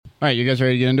All right, you guys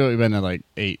ready to get into it? We've been at like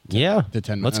 8 to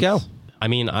 10 minutes. Let's go. I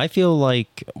mean, I feel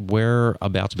like we're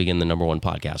about to begin the number one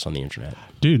podcast on the internet.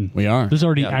 Dude, we are. This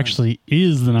already actually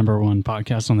is the number one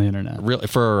podcast on the internet. Really,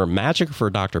 for Magic or for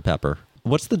Dr. Pepper?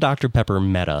 What's the Dr. Pepper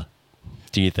meta,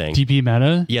 do you think? DP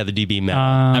meta? Yeah, the DB meta.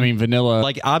 I mean, vanilla.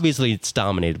 Like, obviously, it's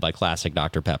dominated by classic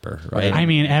Dr. Pepper, right? I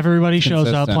mean, everybody shows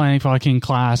up playing fucking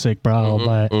classic, bro.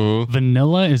 But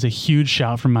vanilla is a huge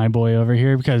shout from my boy over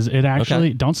here because it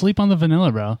actually, don't sleep on the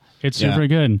vanilla, bro. It's super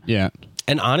good. Yeah.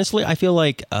 And honestly, I feel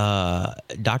like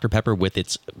Dr. Pepper, with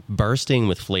its bursting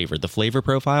with flavor, the flavor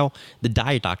profile, the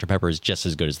Diet Dr. Pepper is just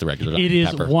as good as the regular Dr. Pepper.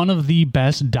 It is one of the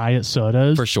best diet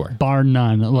sodas. For sure. Bar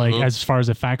none. Like, as far as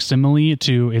a facsimile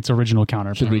to its original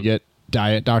counterpart. Should we get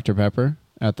Diet Dr. Pepper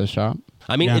at the shop?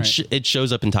 I mean, it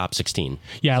shows up in top 16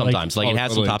 sometimes. Like, it has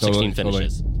totally, some top 16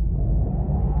 finishes. Totally.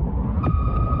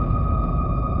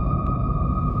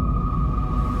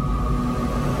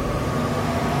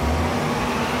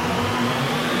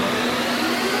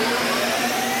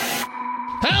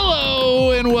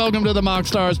 Hello and welcome to the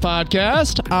MoxStars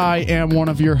podcast. I am one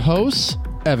of your hosts,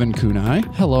 Evan Kunai.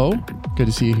 Hello. Good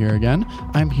to see you here again.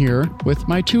 I'm here with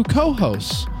my two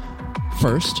co-hosts.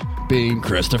 First being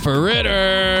Christopher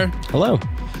Ritter. Hello.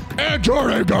 And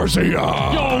Jordan Garcia.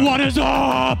 Yo, what is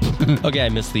up? Okay, I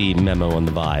missed the memo on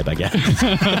the vibe, I guess.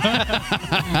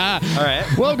 All right.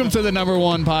 Welcome to the number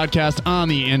one podcast on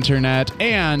the internet.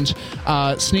 And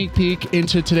sneak peek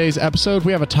into today's episode,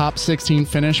 we have a top 16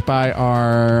 finish by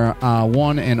our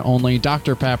one and only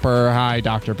Dr. Pepper. Hi,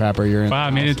 Dr. Pepper. You're in. Wow, I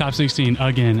made it top 16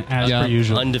 again, as per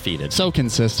usual. Undefeated. So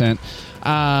consistent.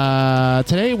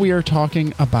 Today we are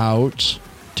talking about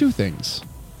two things.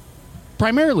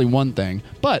 Primarily one thing,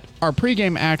 but our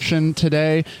pregame action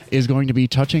today is going to be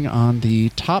touching on the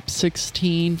top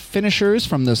 16 finishers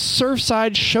from the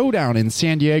Surfside Showdown in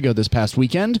San Diego this past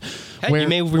weekend. Hey, you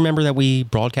may remember that we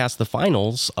broadcast the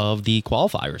finals of the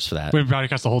qualifiers for that. We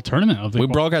broadcast the whole tournament of the We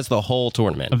broadcast the whole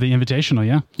tournament of the Invitational,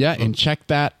 yeah. Yeah, and check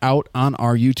that out on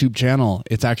our YouTube channel.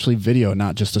 It's actually video,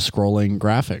 not just a scrolling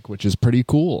graphic, which is pretty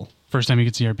cool. First time you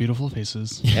can see our beautiful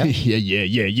faces.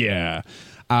 Yeah.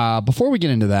 Before we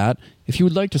get into that, if you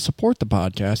would like to support the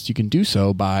podcast, you can do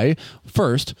so by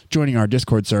first joining our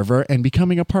Discord server and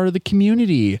becoming a part of the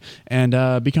community and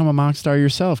become a MoxStar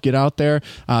yourself. Get out there,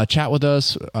 chat with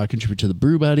us, contribute to the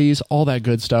Brew Buddies, all that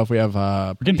good stuff. We have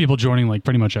we're getting people joining like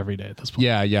pretty much every day at this point.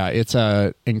 Yeah. It's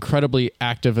incredibly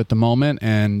active at the moment,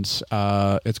 and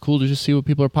it's cool to just see what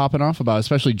people are popping off about,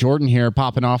 especially Jordan here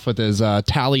popping off with his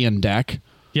Talion deck.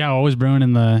 Yeah, always brewing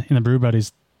in the Brew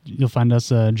Buddies. You'll find us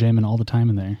jamming all the time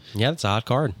in there. Yeah, that's a hot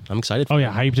card. I'm excited for it. Oh,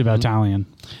 yeah, hyped about Talion.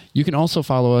 You can also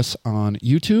follow us on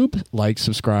YouTube, like,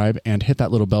 subscribe, and hit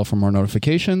that little bell for more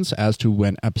notifications as to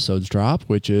when episodes drop,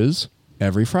 which is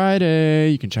every Friday.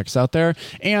 You can check us out there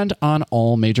and on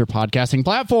all major podcasting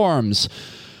platforms.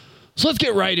 So let's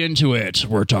get right into it.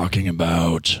 We're talking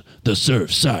about the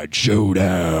Surfside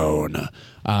Showdown,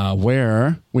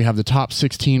 where we have the top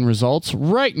 16 results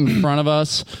right in front of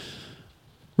us.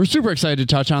 We're super excited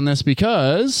to touch on this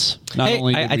because I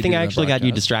think I actually got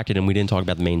you distracted and we didn't talk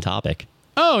about the main topic.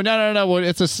 Oh, no. Well,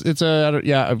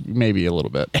 maybe a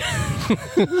little bit.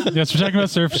 Yes, we're talking about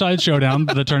Surfside Showdown,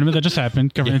 the tournament that just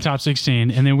happened, covering the top 16.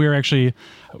 And then we're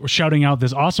shouting out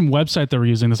this awesome website that we're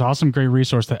using, this awesome, great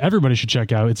resource that everybody should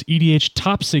check out. It's cEDH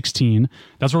Top 16.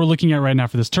 That's what we're looking at right now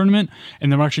for this tournament.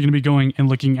 And then we're actually going to be going and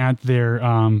looking at their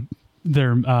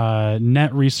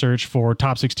net research for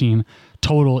top 16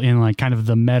 total in like kind of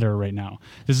the meta right now.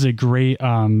 This is a great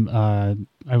I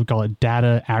would call it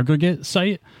data aggregate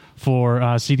site for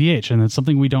cEDH, and it's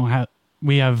something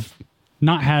we have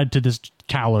not had to this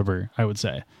caliber, I would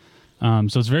say. So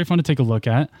it's very fun to take a look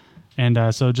at.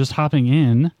 And so just hopping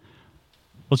in,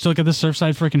 let's look at the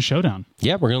Surfside freaking Showdown.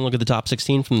 Yeah, we're going to look at the top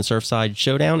 16 from the Surfside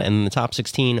Showdown and the top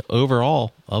 16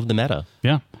 overall of the meta.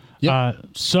 Yeah. Yep.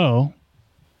 So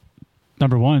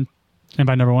number one, and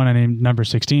by number one I named number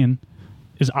 16,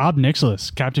 is Ob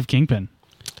Nixilis, Captive Kingpin.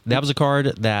 That was a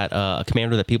card that a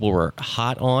commander that people were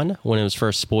hot on when it was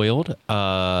first spoiled.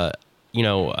 I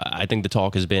think the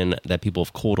talk has been that people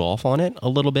have cooled off on it a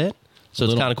little bit. So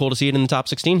it's kind of cool to see it in the top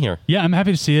 16 here. Yeah, I'm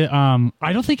happy to see it. I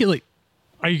don't think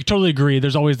I totally agree.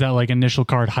 There's always that like initial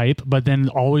card hype, but then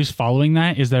always following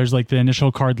that is there's like the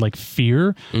initial card like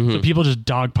fear. So people just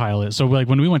dogpile it. So like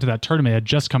when we went to that tournament, it had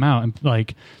just come out, and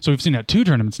like so we've seen that 2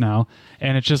 tournaments now,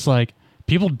 and it's just like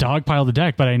people dogpile the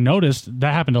deck. But I noticed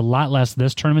that happened a lot less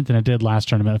this tournament than it did last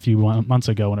tournament a few months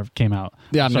ago when it came out.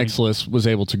 Yeah, Nixilis was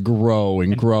able to grow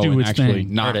and actually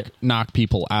knock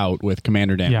people out with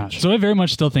commander damage. Yeah, so I very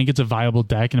much still think it's a viable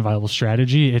deck and a viable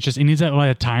strategy. It needs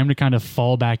that time to kind of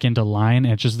fall back into line.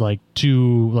 And it's just like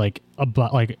too like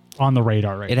like on the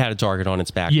radar right It had a target on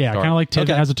its back. Yeah, kind of like Tiv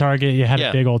has a target. It had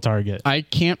a big old target. I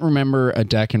can't remember a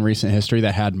deck in recent history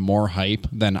that had more hype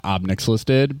than Obnixilis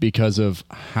did because of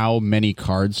how many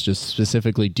cards just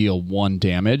specifically deal 1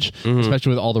 damage,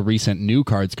 especially with all the recent new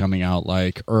cards coming out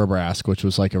like Urabrask, which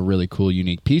was like a really cool,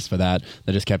 unique piece for that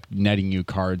just kept netting you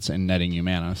cards and netting you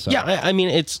mana. So yeah, I mean,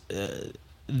 it's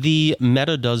the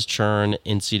meta does churn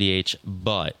in cEDH,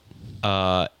 but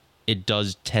it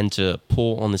does tend to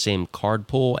pull on the same card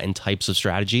pool and types of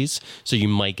strategies. So you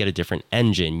might get a different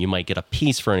engine. You might get a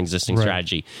piece for an existing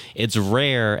strategy. It's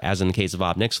rare, as in the case of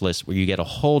Obnixilis, where you get a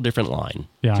whole different line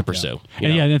to pursue.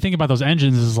 And the thing about those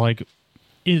engines is like,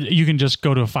 you can just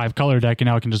go to a 5-color deck and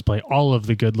now it can just play all of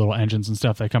the good little engines and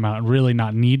stuff that come out and really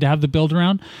not need to have the build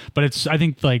around. But I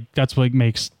think like that's what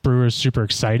makes brewers super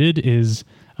excited is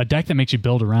a deck that makes you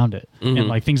build around it and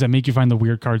like things that make you find the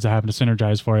weird cards that happen to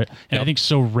synergize for it. And I think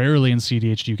so rarely in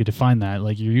cEDH do you get to find that.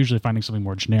 Like you're usually finding something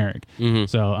more generic.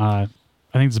 So I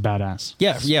think it's badass.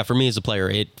 Yeah. For me as a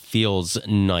player, it feels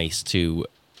nice to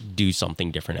do something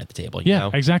different at the table. You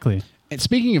know? Exactly. And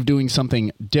speaking of doing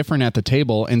something different at the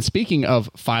table, and speaking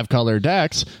of 5-color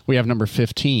decks, we have number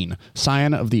 15,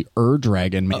 Scion of the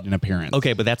Dragon made an appearance.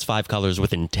 Okay, but that's 5 colors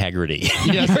with integrity.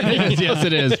 Yes, it is. Yes,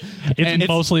 it is. It's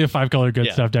mostly a 5-color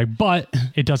good stuff deck, but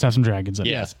it does have some dragons in it.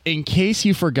 Yes. In case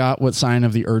you forgot what Scion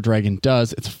of the Dragon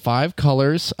does, it's 5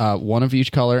 colors, 1 of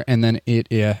each color, and then it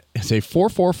is a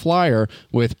 4/4 flyer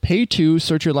with pay 2,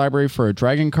 search your library for a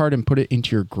dragon card and put it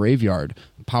into your graveyard.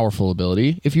 Powerful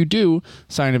ability. If you do,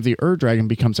 Scion of the Dragon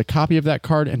becomes a copy of that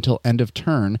card until end of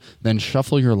turn, then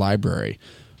shuffle your library.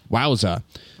 Wowza.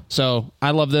 So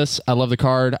I love this. I love the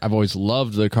card. I've always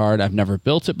loved the card. I've never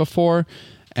built it before.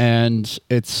 And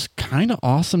it's kind of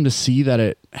awesome to see that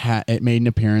it made an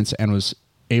appearance and was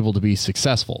able to be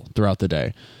successful throughout the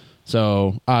day.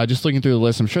 So just looking through the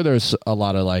list, I'm sure there's a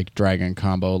lot of like dragon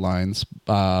combo lines.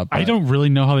 I don't really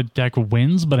know how the deck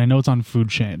wins, but I know it's on Food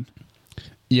Chain.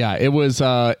 Yeah, it was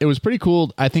pretty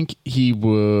cool. I think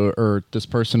this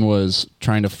person was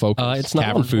trying to focus. It's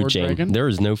not on Food Chain. Dragon. There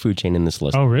is no Food Chain in this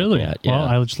list. Oh, really? Yeah. Well,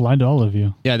 I just lied to all of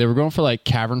you. Yeah, they were going for like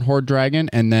Cavern Horde Dragon,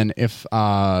 and then if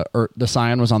the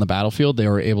Scion was on the battlefield, they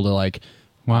were able to like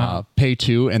pay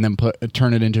 2 and then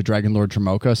turn it into Dragon Lord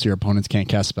Tremoka, so your opponents can't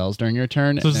cast spells during your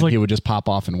turn, and then he would just pop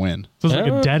off and win. So it's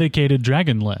like a dedicated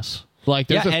dragon list. Like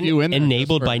there's a few in there.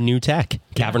 Enabled by new tech,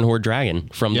 Cavern Horde Dragon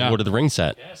from the Lord of the Rings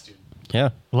set. Yes, dude.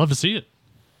 Yeah, I'd love to see it.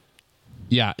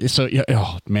 Yeah, so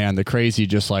oh man, the crazy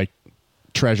just like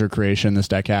treasure creation this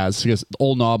deck has, because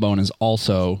Old Gnawbone is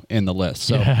also in the list.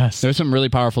 So there's some really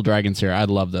powerful dragons here. I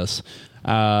love this.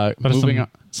 Moving on,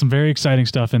 some very exciting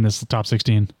stuff in this top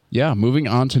 16. Yeah, moving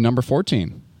on to number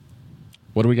 14.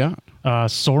 What do we got?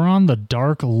 Sauron the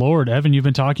Dark Lord. Evan, you've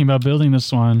been talking about building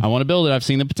this one. I want to build it. I've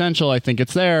seen the potential. I think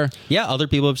it's there. Yeah, other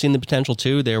people have seen the potential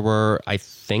too. There were, I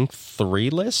think, 3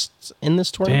 lists in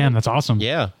this tournament. Damn, that's awesome.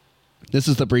 Yeah. This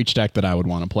is the Breach deck that I would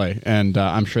want to play, and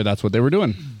I'm sure that's what they were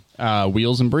doing.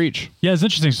 Wheels and Breach. Yeah, it's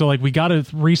interesting. So, like, we got a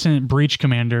recent Breach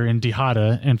commander in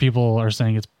Dihada, and people are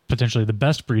saying it's potentially the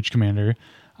best Breach commander.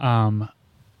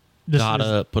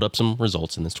 Dihada put up some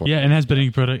results in this tournament. Yeah, and has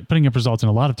been putting up results in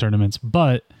a lot of tournaments.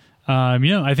 But,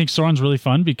 I think Sauron's really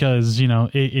fun because,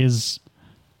 it is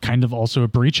kind of also a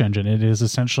Breach engine. It is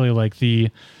essentially like the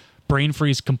brain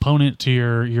freeze component to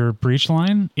your Breach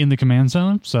line in the command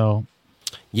zone. So...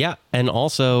 Yeah, and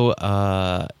also,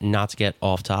 not to get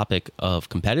off topic of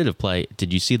competitive play,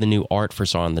 did you see the new art for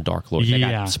Sauron the Dark Lord? That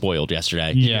got spoiled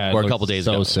yesterday. Yeah, or a couple days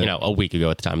ago. sick. A week ago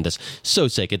at the time of this. So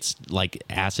sick. It's like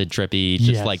acid trippy,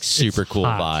 just like super cool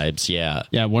vibes. Yeah.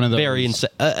 Yeah, one of those. Very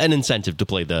an incentive to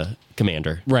play the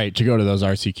commander. Right, to go to those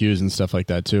RCQs and stuff like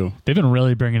that, too. They've been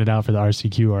really bringing it out for the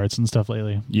RCQ arts and stuff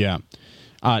lately. Yeah.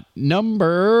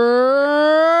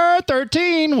 Number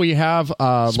 13, we have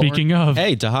Speaking of,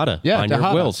 hey, Dihada. Yeah,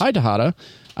 Dihada. Wills. Hi, Dihada.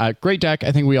 Great deck.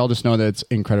 I think we all just know that it's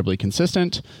incredibly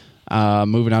consistent.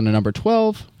 Moving on to number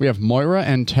 12, we have Moira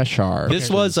and Teshar.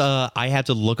 This was, I had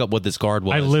to look up what this card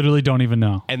was. I literally don't even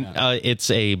know. And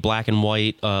it's a black and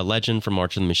white legend from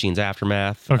March of the Machine's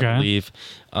Aftermath, I believe.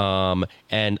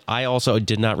 And I also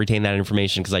did not retain that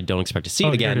information because I don't expect to see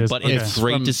it again. But it's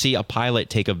great to see a pilot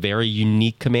take a very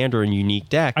unique commander and unique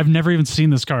deck. I've never even seen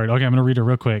this card. Okay, I'm going to read it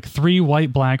real quick. 3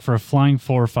 white black for a flying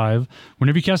 4/5.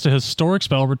 Whenever you cast a historic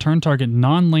spell, return target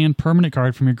non-land permanent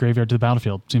card from your graveyard to the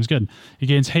battlefield. Seems good. It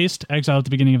gains haste, exile at the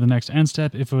beginning of the next end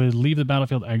step. If it would leave the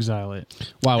battlefield, exile it.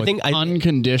 Wow, I think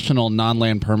unconditional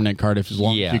non-land permanent card as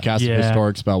long as you cast a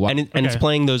historic spell. Wow. And it's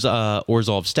playing those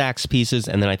Orzhov Stacks pieces,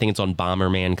 and then I think it's on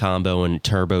Bomberman combo and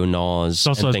Turbo Naws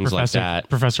and things like that.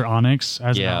 Professor Onyx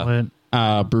as an outlet.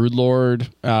 Broodlord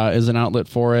is an outlet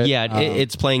for it. Yeah,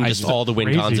 it's playing just all the win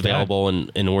crazy cons deck. available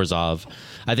in Orzhov.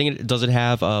 I think does it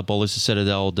have Bolas'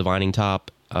 Citadel Divining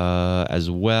Top as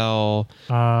well?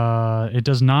 It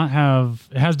does not have.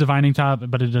 It has Divining Top,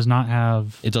 but it does not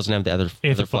have. It doesn't have the other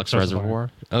Flux Reservoir.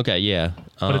 Okay, yeah.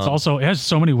 But it's also it has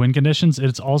so many win conditions.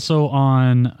 It's also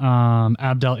on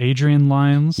Abdel Adrian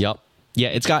lines. Yep.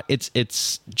 Yeah,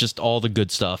 it's just all the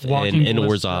good stuff Walking in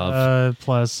Ballista, Orzhov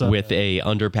plus with a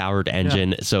underpowered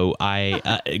engine. So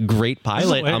great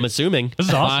pilot. I'm assuming. This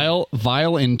is awesome.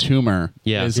 Vile Entomber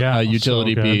Yeah. is Yeah, a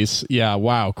utility so good. piece. Yeah,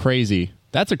 wow, crazy.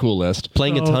 That's a cool list.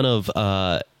 Playing a So- ton of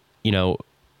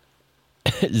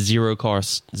zero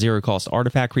cost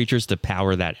artifact creatures to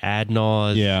power that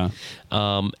Adnod. Yeah.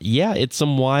 It's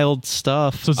some wild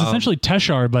stuff. So it's essentially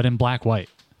Teshar, but in black white,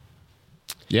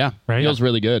 Yeah. Right? Feels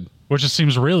really good. which just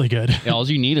seems really good. Yeah, all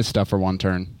you need is stuff for one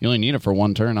turn. You only need it for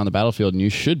one turn on the battlefield, and you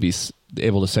should be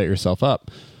able to set yourself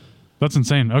up. That's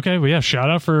insane. Okay, well, yeah, shout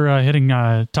out for hitting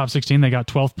top 16. They got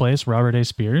 12th place, Robert A.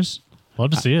 Spears.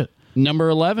 Love to see it. Number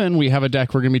 11, we have a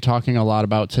deck we're going to be talking a lot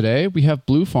about today. We have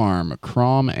Blue Farm,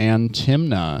 Crom, and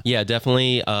Timna. Yeah,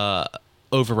 definitely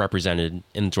overrepresented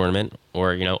in the tournament,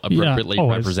 or appropriately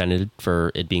always. represented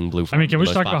for it being blue. I mean, can we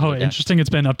just talk about how interesting it's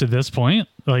been up to this point?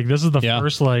 Like, this is the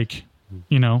first,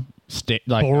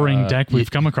 boring deck we've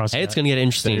come across. Hey, yet. it's going to get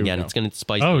interesting There we again. go. It's going to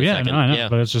spice. Oh for a yeah, second. no, I know,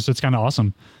 but it's kind of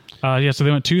awesome. So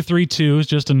they went 2-3-2,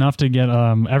 just enough to get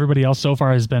everybody else so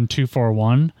far has been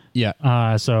 2-4-1. Yeah.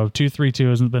 So 2-3-2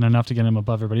 hasn't been enough to get him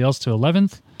above everybody else to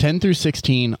 11th. 10 through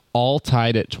 16, all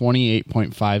tied at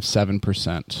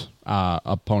 28.57%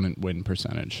 opponent win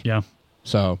percentage. Yeah,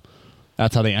 So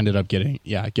that's how they ended up getting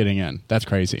in. That's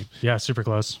crazy. yeah, super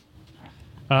close.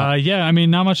 Yeah, I mean,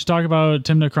 not much to talk about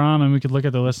Timna Crom, and we could look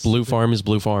at the list. Blue Farm is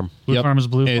Blue Farm. Blue Farm is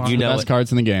Blue It's Farm. the best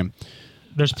cards in the game.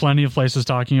 There's plenty of places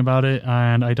talking about it,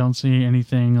 and I don't see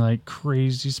anything like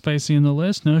crazy spicy in the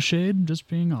list. No shade, just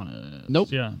being honest.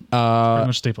 Nope. Yeah, pretty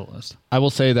much staple list. I will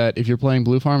say that if you're playing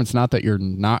Blue Farm, it's not that you're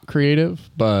not creative,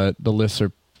 but the lists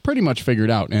are pretty much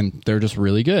figured out, and they're just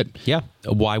really good. Yeah.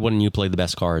 Why wouldn't you play the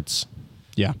best cards?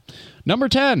 Yeah. Number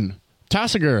 10,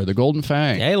 Tassiger, the Golden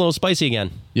Fang. Hey, a little spicy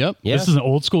again. Yep. Yeah. This is an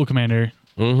old school commander.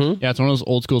 Mm-hmm. Yeah, it's one of those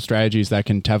old school strategies that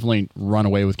can definitely run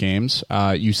away with games.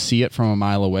 You see it from a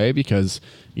mile away because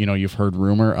you've heard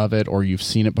rumor of it or you've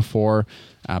seen it before.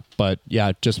 But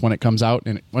yeah, just when it comes out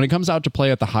to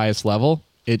play at the highest level,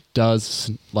 it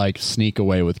does sneak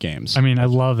away with games. I mean, I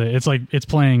love it. It's like it's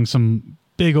playing some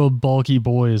big old bulky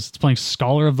boys. It's playing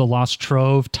Scholar of the Lost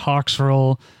Trove,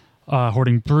 Toxrill,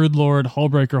 Hoarding Broodlord,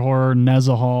 Hullbreaker Horror,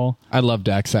 Nezahal. I love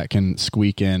decks that can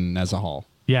squeak in Nezahal.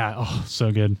 Yeah, oh,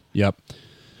 so good. Yep.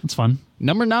 It's fun.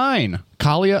 Number 9,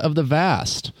 Kalia of the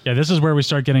Vast. Yeah, this is where we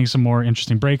start getting some more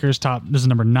interesting breakers. This is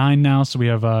number 9 now, so we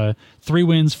have 3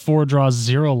 wins, 4 draws,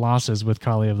 0 losses with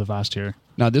Kali of the Vast here.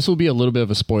 Now, this will be a little bit of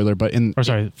a spoiler, but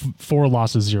 4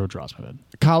 losses, 0 draws, my bad.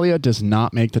 Kalia does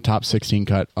not make the top 16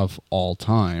 cut of all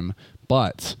time,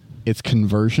 but its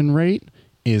conversion rate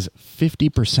is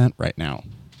 50% right now.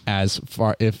 As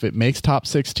far if it makes top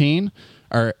 16,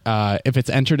 or if it's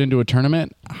entered into a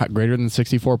tournament greater than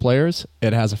 64 players,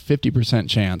 it has a 50%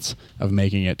 chance of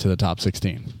making it to the top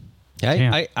 16.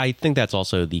 Yeah, I think that's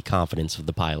also the confidence of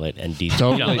the pilot and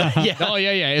Totally. yeah. Oh,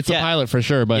 yeah. It's a pilot for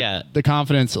sure, but Yeah. the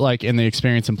confidence, in the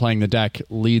experience in playing the deck,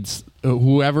 leads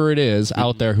whoever it is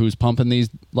out there who's pumping these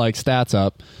stats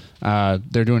up.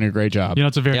 They're doing a great job.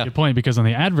 It's a very good point because on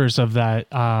the adverse of that,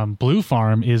 Blue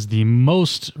Farm is the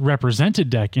most represented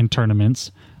deck in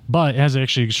tournaments, but it has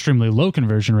actually extremely low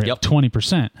conversion rate of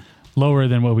 20%, lower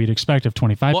than what we'd expect of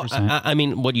 25%. Well, I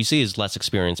mean, what you see is less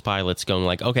experienced pilots going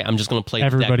okay, I'm just going to play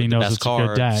Everybody the deck with knows the best it's a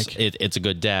good cards. deck. It's a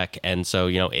good deck, and so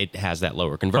it has that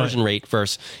lower conversion rate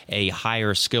versus a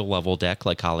higher skill level deck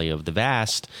like Kali of the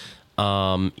Vast.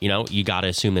 You got to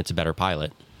assume it's a better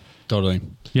pilot. Totally.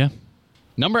 Yeah.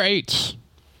 Number 8,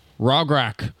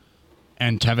 Rograk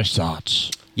and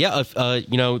Tevishzat. Yeah,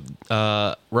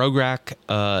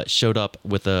 Rograk showed up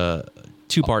with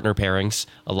 2 partner pairings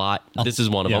a lot. This is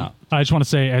one of them. I just want to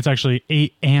say it's actually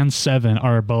 8 and 7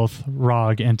 are both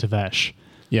Rog and Tevesh.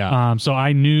 Yeah. So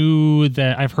I knew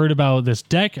that I've heard about this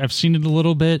deck. I've seen it a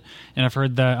little bit, and I've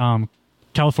heard that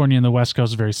California and the West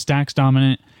Coast is very stacks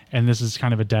dominant, and this is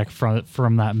kind of a deck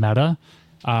from that meta.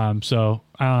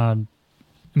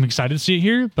 I'm excited to see it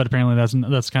here, but apparently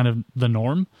that's kind of the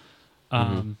norm.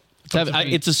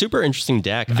 It's a super interesting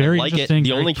deck. Very I like interesting, it.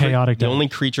 very chaotic The deck. only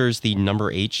creatures the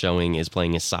number 8 showing is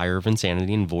playing a Sire of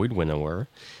Insanity and Void Winnower,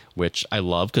 which I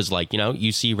love because,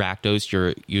 you see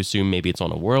Rakdos, you assume maybe it's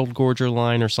on a World Gorger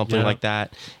line or something like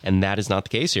that, and that is not the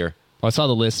case here. I saw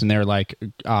the list, and they're like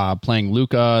playing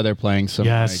Luca. They're playing some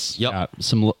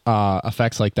some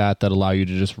effects like that allow you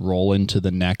to just roll into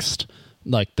the next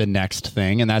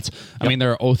thing. And that's I mean,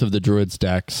 there are Oath of the Druids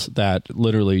decks that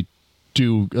literally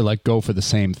do like go for the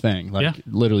same thing,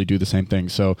 literally do the same thing.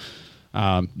 So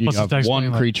you have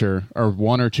one creature or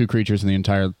one or two creatures in the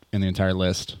entire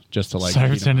list just to like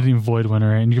Cyrus Ending Void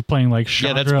Winter, and you're playing like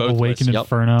Chandra, Awakened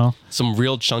Inferno, some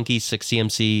real chunky 6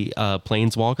 CMC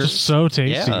planeswalkers. Just so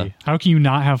tasty. Yeah. How can you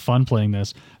not have fun playing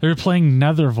this? They're playing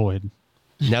Nether Void.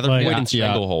 Nether Void and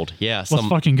Stranglehold. Yeah, let's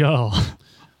fucking go.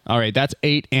 All right, that's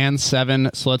 8 and 7.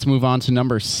 So let's move on to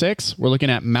number 6. We're looking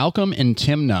at Malcolm and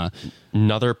Timna.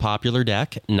 Another popular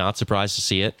deck. Not surprised to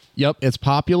see it. Yep, it's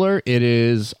popular. It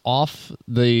is off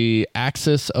the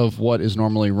axis of what is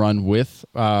normally run with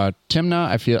Timna.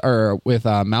 I feel, or with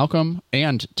Malcolm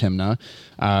and Timna.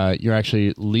 You're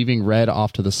actually leaving red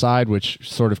off to the side, which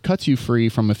sort of cuts you free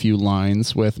from a few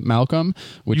lines with Malcolm,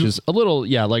 which is a little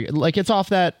like it's off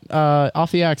that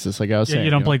off the axis. Like I was saying,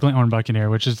 you don't play Glinthorn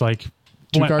Buccaneer, which is like.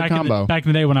 Two-card combo. Back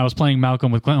in the day when I was playing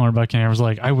Malcolm with Glinthorn Buccaneer, I was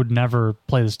like, I would never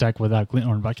play this deck without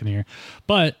Glinthorn Buccaneer.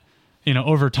 But,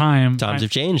 over time... Times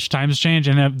have changed. Times change,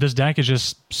 and this deck is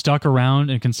just stuck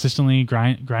around and consistently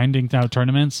grinding out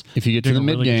tournaments. If you get to the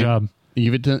mid-game...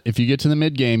 If you get to the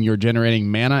mid-game, you're generating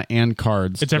mana and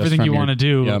cards. It's everything you want to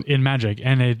do in Magic,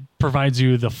 and it provides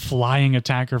you the flying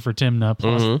attacker for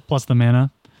Timna plus the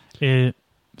mana.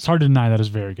 It's hard to deny that is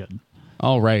very good.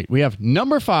 All right, we have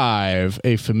number 5,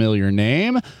 a familiar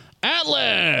name,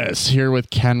 Atlas, here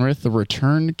with Kenrith, the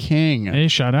Return King. Hey,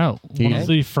 shout out. One of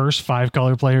the first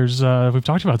 5-color players we've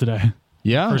talked about today.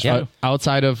 Yeah,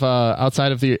 outside of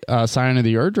the Scion of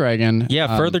the Ur Dragon.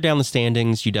 Yeah, further down the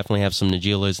standings, you definitely have some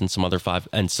Nagilas and some other 5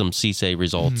 and some Cisse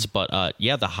results. But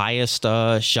the highest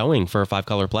showing for a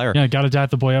 5-color player. Yeah, got to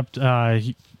dap the boy up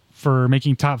for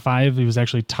making top 5. He was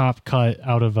actually top cut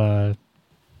out of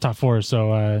top 4.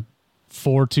 So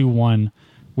 4-2-1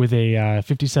 with a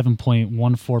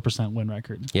 57.14% win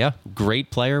record. Yeah,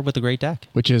 great player with a great deck,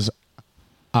 which is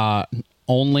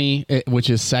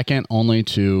second only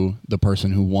to the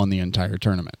person who won the entire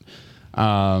tournament.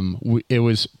 It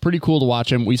was pretty cool to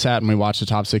watch him. We sat and we watched the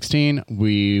top 16.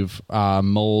 We've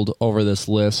mulled over this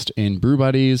list in Brew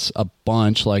Buddies a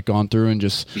bunch, like gone through and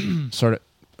just sort of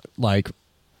like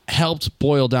helped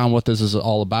boil down what this is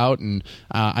all about. And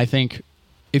I think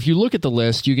if you look at the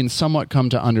list, you can somewhat come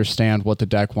to understand what the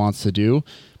deck wants to do,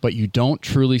 but you don't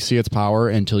truly see its power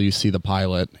until you see the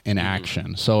pilot in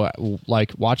action. So,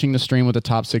 like watching the stream with the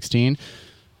top 16,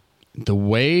 the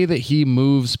way that he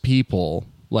moves people,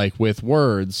 like with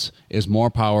words, is more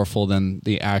powerful than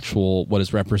the actual what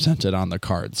is represented on the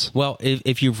cards. Well,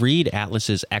 if you read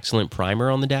Atlas's excellent primer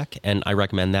on the deck, and I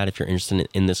recommend that if you're interested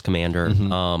in this commander,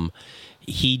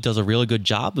 he does a really good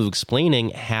job of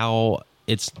explaining how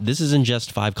this isn't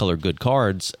just 5-color good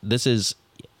cards. This is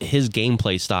his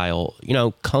gameplay style,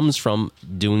 comes from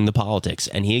doing the politics,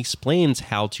 and he explains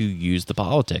how to use the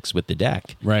politics with the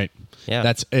deck. Right.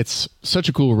 Yeah. It's such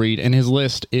a cool read. And his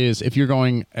list is, if you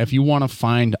want to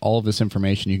find all of this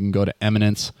information, you can go to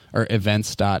Eminence or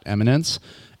events.eminence,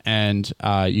 and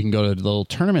you can go to the little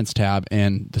tournaments tab,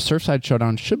 and the Surfside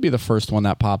Showdown should be the first one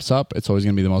that pops up. It's always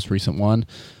going to be the most recent one.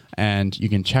 And you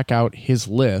can check out his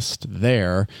list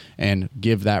there and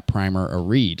give that primer a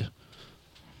read.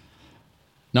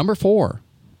 Number 4,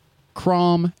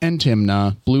 Crom and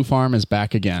Timna. Blue Farm is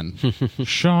back again.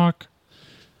 Shock.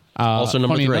 Also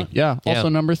number 3. Also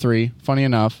number 3. Funny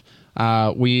enough.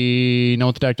 We know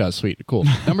what the deck does. Sweet. Cool.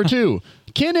 Number 2,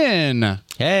 Kinnan.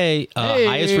 Hey.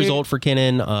 Highest result for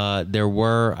Kinnan. There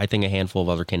were, I think, a handful of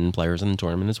other Kinnan players in the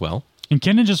tournament as well. And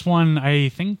Kinnan just won,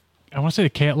 I want to say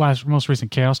the most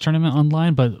recent Chaos tournament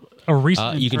online, but a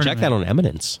recent you can check that on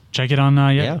Eminence. Check it on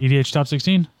EDH Top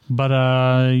 16. But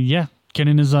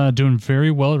Kinnan is doing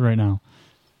very well right now.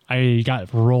 I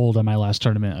got rolled at my last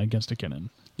tournament against a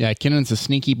Kinnan. Yeah, Kinnan's a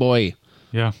sneaky boy.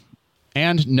 Yeah.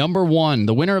 And number 1,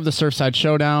 the winner of the Surfside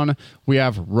Showdown, we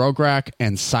have Rograk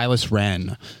and Silas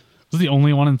Wren. This is the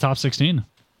only one in the top 16.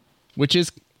 Which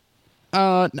is,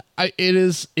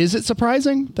 is it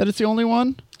surprising that it's the only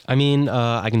one? I mean,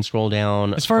 I can scroll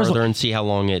down further and see how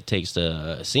long it takes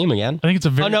to see him again. I think it's a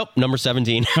very... Oh, nope, number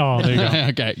 17. Oh, there you go.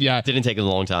 Okay, yeah. Didn't take a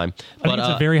long time. I think it's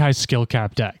a very high skill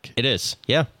cap deck. It is,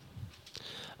 yeah.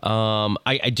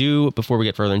 I do, before we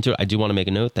get further into it, I do want to make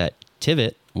a note that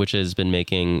Tivit, which has been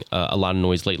making a lot of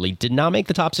noise lately, did not make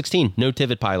the top 16. No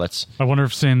Tivit pilots. I wonder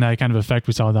if seeing that kind of effect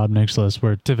we saw with the Obnick's list,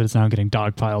 where Tivit is now getting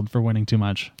dogpiled for winning too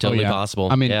much. Totally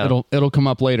possible. I mean, it'll come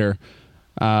up later.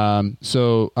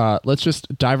 So let's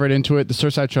just dive right into it. The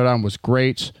Surfside Showdown was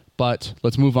great, but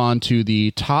let's move on to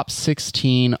the top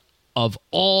 16 of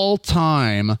all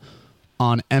time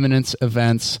on Eminence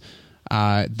events.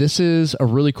 This is a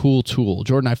really cool tool.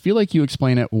 Jordan, I feel like you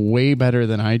explain it way better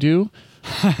than I do.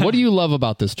 What do you love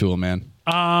about this tool, man?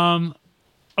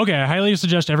 Okay, I highly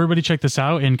suggest everybody check this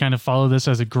out and kind of follow this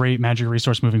as a great Magic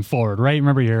resource moving forward, right?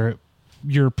 Remember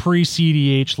your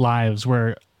pre-CEDH lives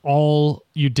where all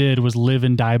you did was live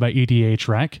and die by EDH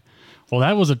rec. Well,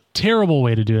 that was a terrible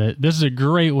way to do it. This is a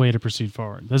great way to proceed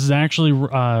forward. This is actually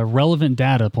relevant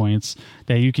data points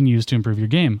that you can use to improve your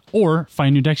game or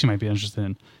find new decks you might be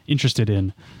interested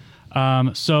in.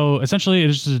 So essentially, it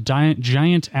is just a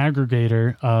giant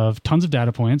aggregator of tons of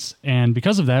data points. And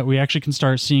because of that, we actually can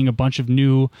start seeing a bunch of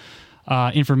new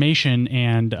information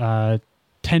and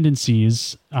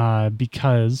tendencies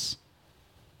because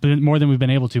more than we've been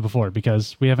able to before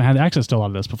because we haven't had access to a lot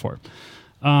of this before.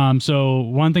 So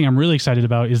one thing I'm really excited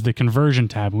about is the conversion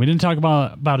tab. We didn't talk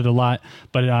about it a lot,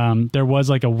 but there was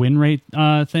like a win rate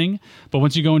thing. But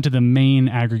once you go into the main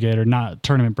aggregator, not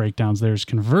tournament breakdowns, there's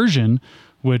conversion,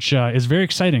 which is very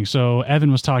exciting. So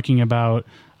Evan was talking about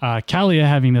Kalia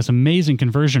having this amazing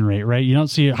conversion rate, right? You don't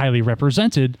see it highly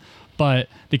represented, but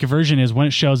the conversion is when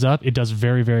it shows up, it does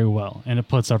very, very well, and it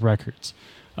puts up records.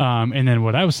 And then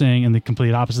what I was saying, and the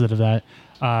complete opposite of that,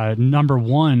 number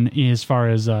one as far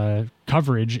as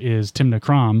coverage is Timna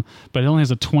Crom, but it only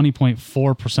has a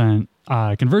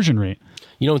 20.4% conversion rate.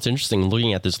 You know what's interesting?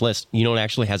 Looking at this list, you know it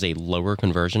actually has a lower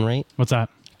conversion rate? What's that?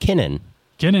 Kinnan.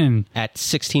 At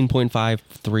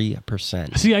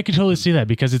 16.53%. See, I could totally see that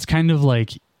because it's kind of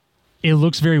like it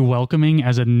looks very welcoming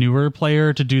as a newer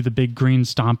player to do the big green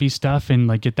stompy stuff and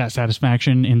like get that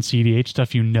satisfaction in cEDH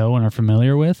stuff and are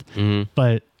familiar with. Mm-hmm.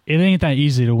 But it ain't that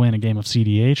easy to win a game of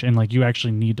cEDH, and like you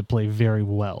actually need to play very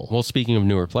well. Well, speaking of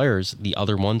newer players, the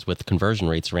other ones with conversion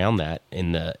rates around that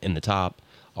in the top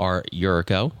are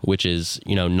Yuriko, which is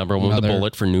number one with the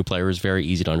bullet for new players, very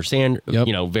easy to understand. Yep.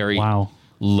 Very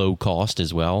low cost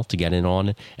as well to get in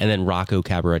on, and then Rocco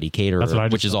Cabaretti Caterer,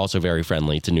 which is also very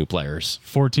friendly to new players.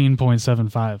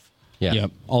 14.75. Yeah.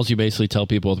 Yep. All you basically tell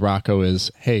people with Rocco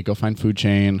is, hey, go find Food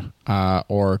Chain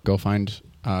or go find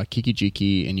Kiki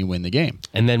Jiki and you win the game.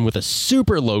 And then with a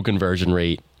super low conversion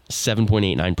rate,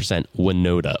 7.89%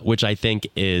 Winota, which I think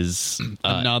is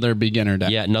another beginner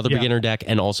deck. Yeah, beginner deck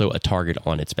and also a target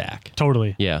on its back.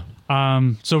 Totally. Yeah.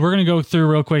 So we're going to go through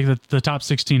real quick the top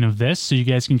 16 of this so you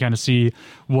guys can kind of see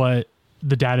what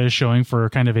the data is showing for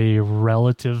kind of a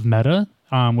relative meta,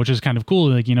 which is kind of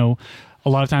cool. Like, a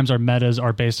lot of times our metas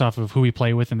are based off of who we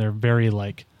play with and they're very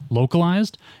like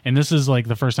localized. And this is like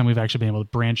the first time we've actually been able to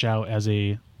branch out as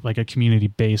a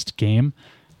community-based game.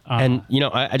 And,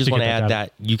 I just want to add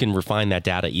that you can refine that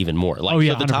data even more. So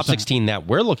the top 16 that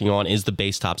we're looking on is the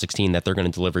base top 16 that they're going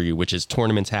to deliver you, which is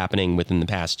tournaments happening within the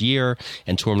past year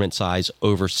and tournament size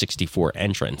over 64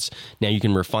 entrants. Now, you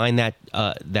can refine that,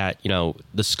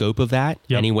 the scope of that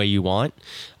any way you want.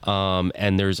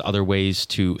 And there's other ways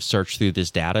to search through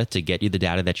this data to get you the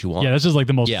data that you want. Yeah, this is like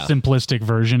the most simplistic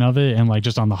version of it. And like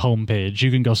just on the homepage,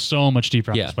 you can go so much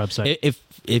deeper on this website.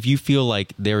 If you feel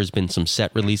like there has been some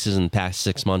set releases in the past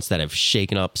 6 months that have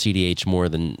shaken up cEDH more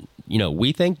than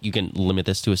we think, you can limit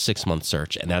this to a 6-month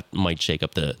search, and that might shake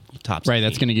up the top 16. Right,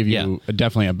 that's going to give you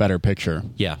definitely a better picture.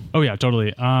 Yeah. Oh, yeah,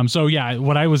 totally.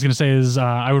 What I was going to say is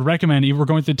I would recommend, if we're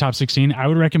going through the top 16, I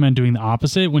would recommend doing the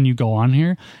opposite when you go on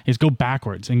here, is go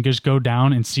backwards and just go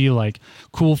down and see like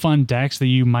cool, fun decks that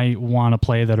you might want to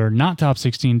play that are not top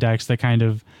 16 decks that kind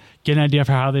of get an idea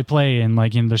for how they play and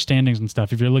like in their standings and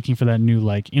stuff. If you're looking for that new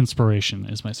like inspiration,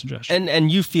 is my suggestion.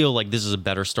 And you feel like this is a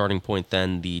better starting point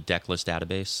than the deck list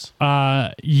database?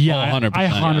 Yeah, 100%, I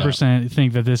 100%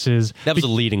 think that this is. That was a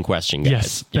leading question, guys.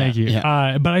 Yes, thank you.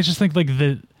 Yeah. But I just think like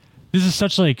this is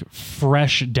such like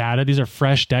fresh data. These are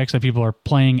fresh decks that people are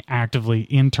playing actively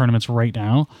in tournaments right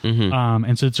now. Mm-hmm.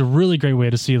 And so it's a really great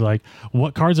way to see like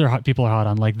what cards people are hot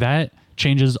on. Like that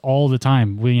changes all the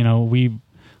time. We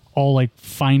all like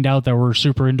find out that we're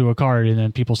super into a card and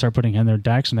then people start putting in their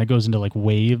decks and that goes into like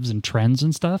waves and trends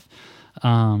and stuff.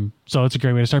 So it's a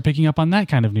great way to start picking up on that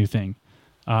kind of new thing.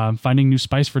 Finding new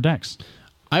spice for decks.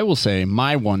 I will say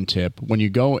my one tip when you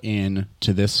go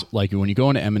into this, like when you go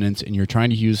into Eminence and you're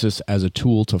trying to use this as a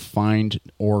tool to find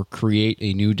or create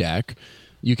a new deck,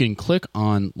 you can click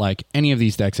on like any of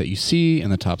these decks that you see in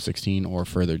the top 16 or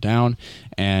further down,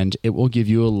 and it will give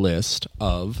you a list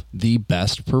of the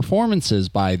best performances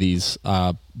by these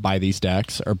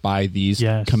decks or by these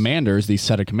commanders, these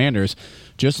set of commanders.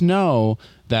 Just know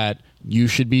that you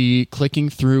should be clicking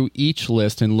through each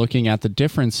list and looking at the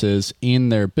differences in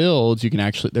their builds. You can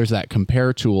actually, there's that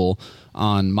compare tool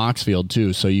on Moxfield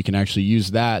too, so you can actually use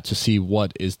that to see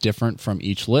what is different from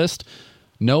each list.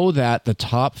 know that the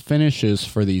top finishes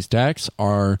for these decks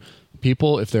are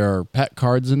people, if there are pet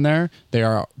cards in there,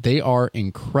 they are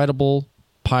incredible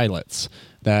pilots.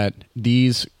 That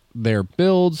their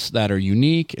builds that are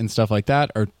unique and stuff like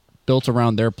that are built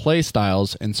around their play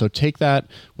styles, and so take that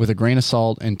with a grain of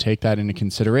salt and take that into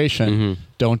consideration.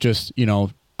 Don't just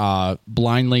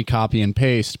blindly copy and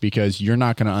paste, because you're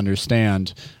not going to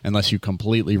understand unless you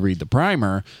completely read the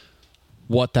primer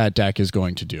what that deck is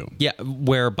going to do. Yeah,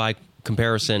 where by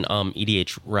comparison,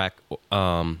 EDH Rec,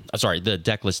 the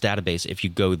deck list database, if you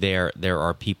go there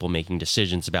are people making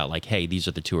decisions about like, hey, these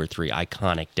are the 2 or 3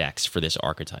 iconic decks for this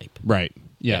archetype. Right.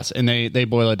 Yes, and they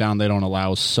boil it down. They don't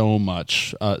allow so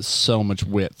much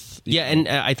width. Yeah, and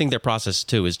I think their process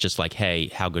too is just like, hey,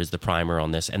 how good is the primer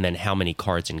on this, and then how many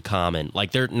cards in common.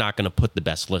 Like, they're not going to put the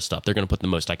best list up. They're going to put the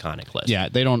most iconic list. Yeah,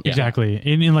 they don't exactly.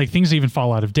 And like things even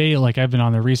fall out of date. Like I've been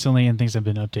on there recently, and things have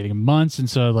been updating in months, and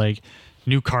so like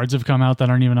new cards have come out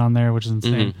that aren't even on there, which is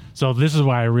insane. So this is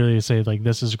why I really say like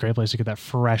this is a great place to get that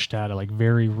fresh data, like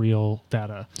very real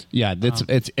data. Yeah,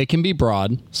 it can be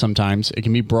broad sometimes. It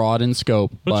can be broad in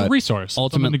scope, but it's a resource,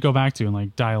 ultimately, to go back to and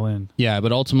like dial in. Yeah,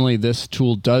 but ultimately this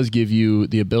tool does give you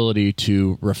the ability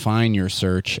to refine your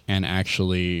search and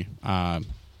actually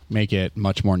make it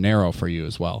much more narrow for you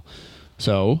as well.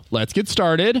 So let's get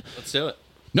started. Let's do it.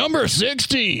 Number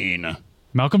 16.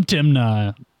 Malcolm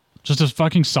Timna. Just a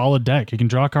fucking solid deck. You can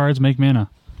draw cards, make mana.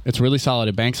 It's really solid.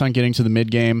 It banks on getting to the mid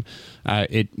game.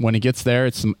 When it gets there,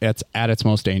 it's at its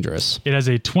most dangerous. It has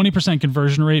a 20%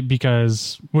 conversion rate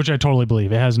which I totally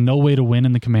believe. It has no way to win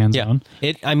in the command zone.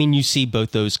 You see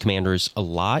both those commanders a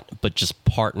lot, but just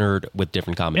partnered with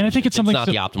different combinations. And I think it's something not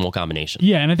the optimal combination.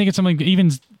 Yeah, and I think it's something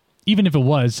even if it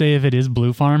was, say if it is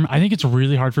blue farm, I think it's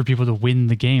really hard for people to win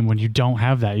the game when you don't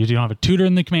have that. You don't have a tutor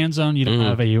in the command zone. You don't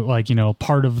have a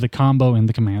part of the combo in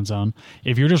the command zone.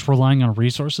 If you're just relying on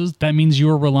resources, that means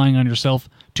you're relying on yourself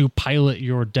to pilot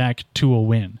your deck to a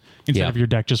win instead of your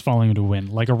deck just following you to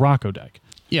win, like a Rocco deck.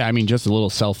 Yeah, I mean, just a little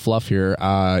self-fluff here.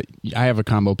 I have a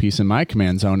combo piece in my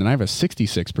command zone, and I have a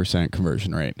 66%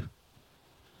 conversion rate.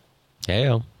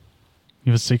 Heyo.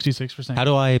 You have a 66%? How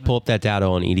do I pull up that data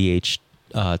on EDH?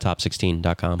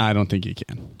 Top16.com. I don't think you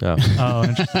can. Oh,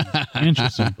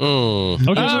 interesting. Okay, all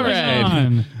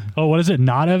right. Oh, what is it?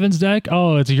 Not Evan's deck?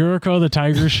 Oh, it's Yuriko the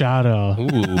Tiger Shadow.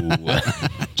 Ooh.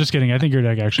 Just kidding. I think your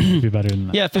deck actually would be better than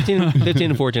that. Yeah, 15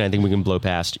 and 14, I think we can blow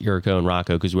past Yuriko and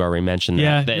Rocco because we already mentioned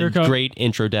that. Yeah, Yuriko. Great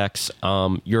intro decks.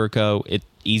 Yuriko, it's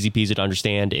easy peasy to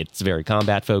understand. It's very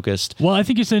combat focused. Well, I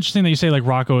think it's interesting that you say like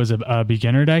Rocco is a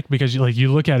beginner deck because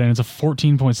you look at it and it's a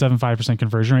 14.75%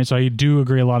 conversion rate. So I do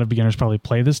agree a lot of beginners probably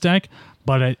play this deck,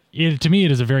 but to me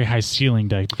it is a very high ceiling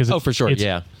deck because for sure,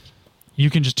 yeah. You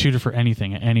can just tutor for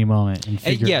anything at any moment and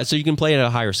figure. So you can play at a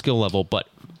higher skill level, but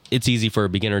it's easy for a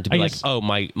beginner to be like, oh,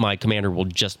 my commander will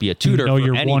just be a tutor for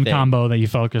your anything. One combo that you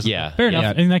focus. Yeah, fair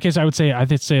enough. In that case, I'd say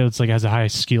it's like has a high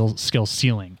skill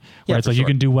ceiling. Where it's like you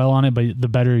can do well on it, but the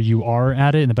better you are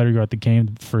at it and the better you're at the game,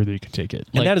 the further you can take it.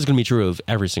 And that is going to be true of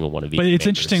every single one of these. But it's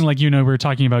interesting, like, we were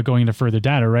talking about going into further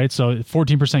data, right? So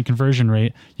 14% conversion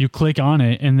rate, you click on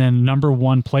it, and then number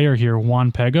one player here,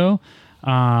 Juan Pego,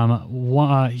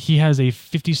 he has a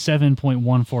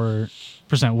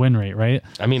 57.14% win rate, right?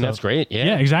 I mean, that's great. Yeah.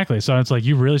 Yeah, exactly. So it's like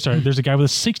you really start, there's a guy with a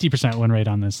 60% win rate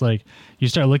on this. Like you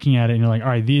start looking at it and you're like, all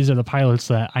right, these are the pilots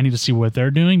that I need to see what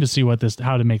they're doing to see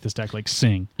how to make this deck like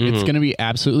sing. It's going to be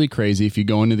absolutely crazy if you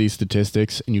go into these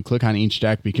statistics and you click on each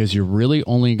deck because you're really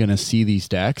only going to see these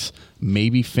decks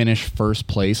maybe finish first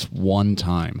place one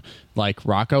time. Like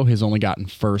Rocco has only gotten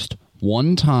first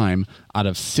one time out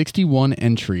of 61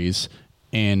 entries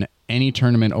in any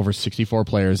tournament over 64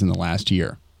 players in the last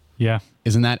year. Yeah.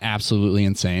 Isn't that absolutely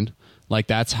insane? Like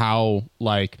that's how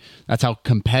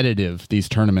competitive these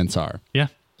tournaments are. Yeah.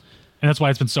 And that's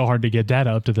why it's been so hard to get data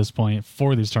up to this point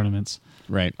for these tournaments.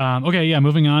 Right. Okay, yeah,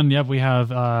 moving on. Yep, we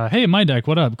have hey, my deck,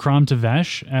 what up? Krom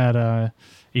Tavesh at a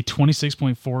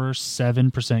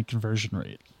 26.47% conversion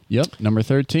rate. Yep, number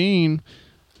 13.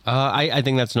 I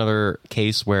think that's another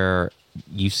case where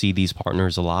you see these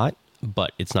partners a lot,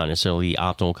 but it's not necessarily the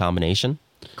optimal combination.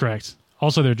 Correct.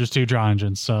 Also, they're just two draw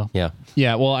engines, so... Yeah.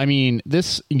 Yeah, well, I mean,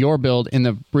 your build, and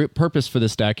the purpose for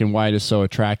this deck and why it is so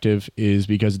attractive is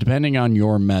because depending on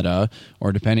your meta,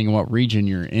 or depending on what region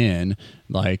you're in,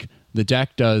 like, the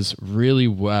deck does really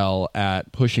well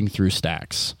at pushing through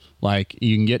stacks. Like,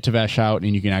 you can get Tavesh out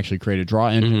and you can actually create a draw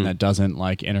engine that doesn't,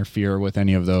 like, interfere with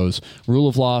any of those rule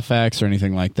of law effects or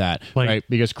anything like that, right?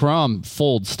 Because Krom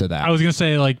folds to that. I was going to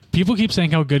say, like, people keep saying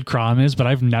how good Krom is, but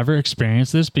I've never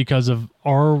experienced this because of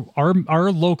our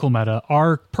local meta,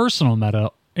 our personal meta.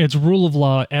 It's rule of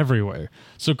law everywhere.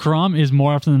 So Krom is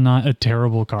more often than not a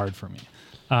terrible card for me.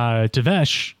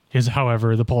 Tevesh is,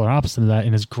 however, the polar opposite of that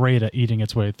and is great at eating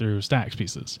its way through stacks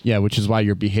pieces. Yeah, which is why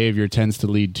your behavior tends to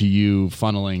lead to you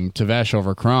funneling Tevesh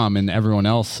over Crom, and everyone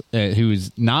else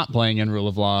who's not playing in Rule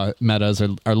of Law metas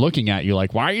are looking at you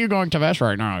like, why are you going Tevesh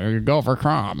right now? You go for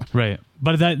Crom. Right.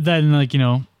 But then, like,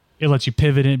 it lets you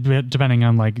pivot it depending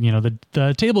on, like,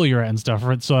 the table you're at and stuff.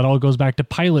 Right? So it all goes back to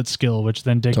pilot skill, which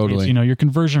then dictates, your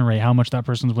conversion rate, how much that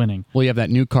person's winning. Well, you have that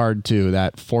new card too,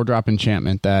 that 4-drop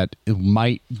enchantment that it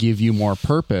might give you more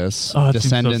purpose. Oh,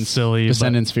 Descendants, so silly,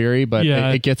 Descendants Fury, but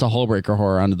it gets a Hullbreaker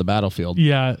Horror onto the battlefield.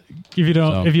 Yeah.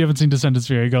 If you haven't seen Descendants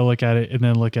Fury, go look at it and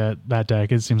then look at that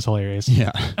deck. It seems hilarious.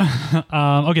 Yeah.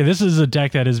 Okay, this is a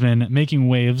deck that has been making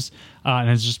waves and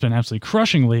has just been absolutely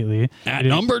crushing lately. At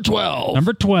number 12.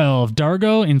 Number 12,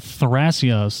 Dargo and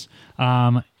Thrasios.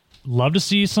 Love to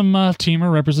see some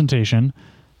teamer representation.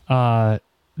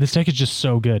 This deck is just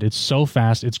so good. It's so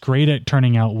fast. It's great at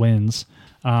turning out wins.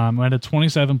 At a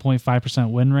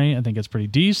 27.5% win rate, I think it's pretty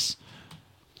decent.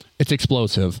 It's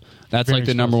explosive. That's Very like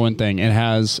the number one thing. It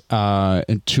has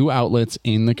 2 outlets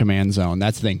in the command zone.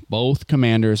 That's the thing. Both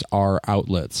commanders are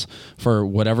outlets for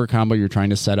whatever combo you're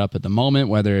trying to set up at the moment,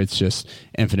 whether it's just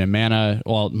infinite mana.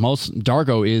 Well,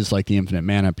 Dargo is like the infinite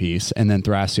mana piece, and then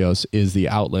Thrasios is the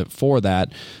outlet for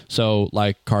that. So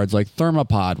like cards like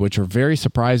Thermopod, which are very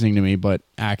surprising to me, but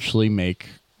actually make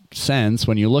sense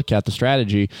when you look at the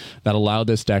strategy that allowed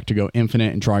this deck to go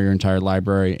infinite and draw your entire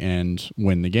library and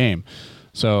win the game.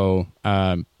 So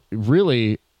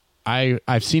really,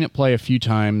 I've seen it play a few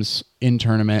times in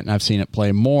tournament, and I've seen it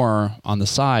play more on the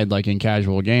side, like in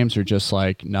casual games, or just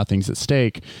like nothing's at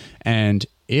stake, and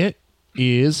it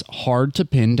is hard to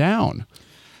pin down.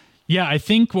 Yeah, I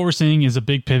think what we're seeing is a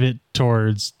big pivot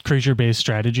towards creature-based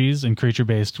strategies and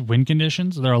creature-based win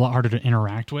conditions. They're a lot harder to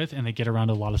interact with, and they get around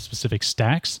a lot of specific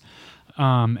stacks.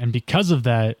 And because of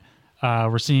that,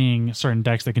 we're seeing certain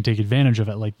decks that can take advantage of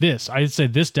it, like this. I'd say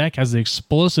this deck has the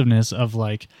explosiveness of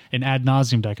like an ad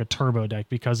nauseum deck, a turbo deck,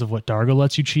 because of what Dargo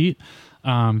lets you cheat.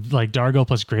 Like Dargo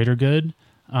plus Greater Good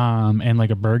and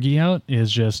like a Bergie out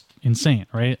is just insane,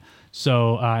 right?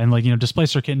 So, and like, Display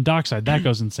Circuit and Dockside, that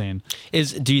goes insane.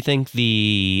 Do you think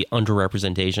the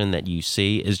underrepresentation that you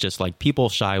see is just like people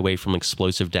shy away from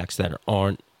explosive decks that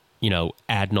aren't,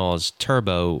 ad naus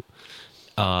turbo,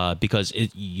 because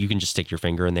you can just stick your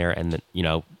finger in there and,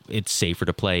 it's safer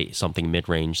to play something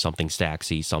mid-range, something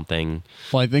stacksy, something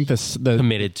I think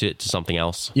committed to something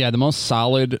else. Yeah, the most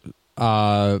solid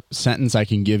sentence I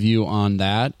can give you on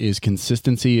that is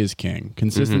consistency is king.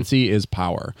 Consistency is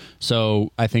power.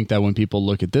 So I think that when people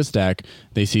look at this deck,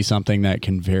 they see something that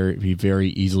can be very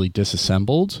easily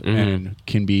disassembled and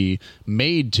can be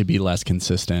made to be less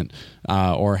consistent,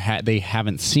 or they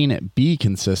haven't seen it be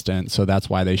consistent, so that's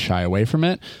why they shy away from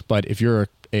it. But if you're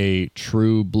a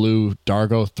true blue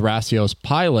Dargo Thrasios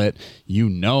pilot, you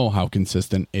know how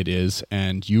consistent it is,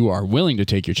 and you are willing to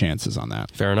take your chances on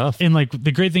that. Fair enough. And like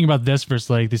the great thing about this versus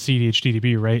like the cEDH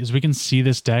TDP, right, is we can see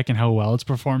this deck and how well it's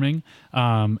performing,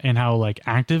 and how like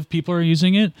active people are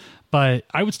using it. But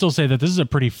I would still say that this is a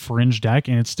pretty fringe deck,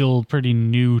 and it's still pretty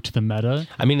new to the meta.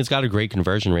 I mean, it's got a great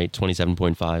conversion rate,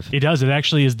 27.5. It does. It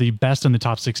actually is the best in the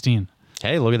top 16.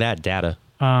 Hey, look at that data.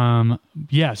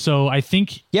 Yeah, so I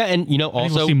think... Yeah, and,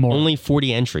 also we'll only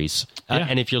 40 entries. Yeah.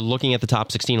 And if you're looking at the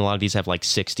top 16, a lot of these have like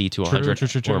 60 to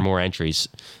 100 or more entries.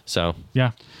 So...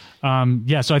 Yeah.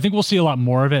 So I think we'll see a lot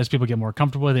more of it as people get more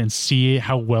comfortable with it and see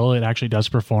how well it actually does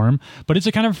perform. But it's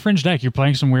a kind of fringe deck. You're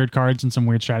playing some weird cards and some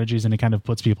weird strategies, and it kind of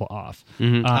puts people off.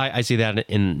 I see that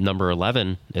in number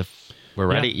 11, if we're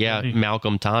ready. Yeah,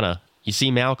 Malcolm Tana. You see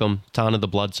Malcolm Tana, the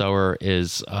Bloodsower,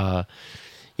 is...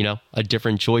 a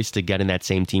different choice to get in that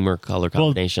same team or color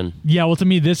combination. Well, to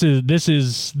me, this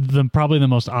is probably the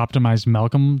most optimized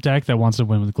Malcolm deck that wants to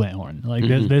win with Glinthorn. Like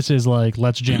this is like,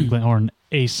 let's jam Glinthorn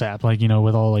ASAP. Like,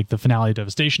 with all like the finale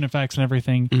devastation effects and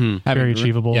everything, very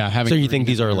achievable. Yeah. So you think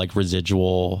these are like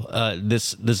residual?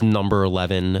 This number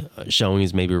 11 showing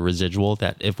is maybe residual.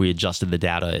 That if we adjusted the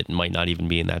data, it might not even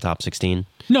be in that top 16.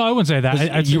 No, I wouldn't say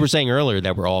that. You were saying earlier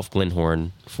that we're off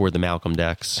Glinthorn for the Malcolm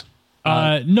decks.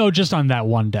 No, just on that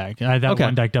one deck.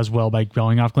 One deck does well by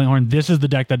going off Glinthorn. This is the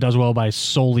deck that does well by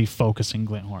solely focusing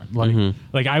Glinthorn.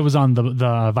 Like I was on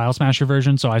the Vial Smasher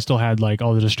version, so I still had like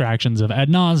all the distractions of Ad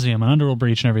Nauseam and Underworld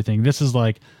Breach and everything. This is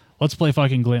like, let's play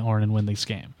fucking Glinthorn and win this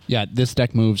game. Yeah, this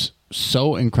deck moves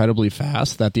so incredibly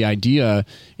fast that the idea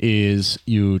is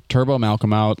you turbo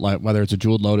Malcolm out, like whether it's a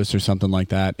Jeweled Lotus or something like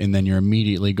that, and then you're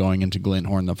immediately going into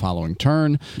Glinthorn the following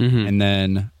turn, and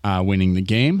then winning the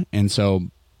game. And so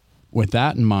with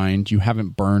that in mind, you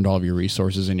haven't burned all of your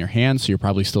resources in your hand, so you're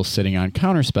probably still sitting on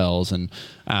counter spells and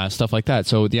stuff like that.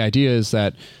 So the idea is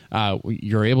that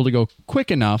you're able to go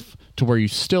quick enough to where you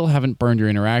still haven't burned your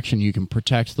interaction. You can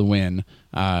protect the win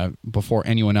before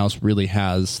anyone else really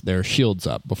has their shields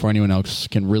up, before anyone else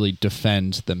can really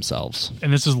defend themselves.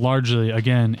 And this is largely,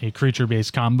 again, a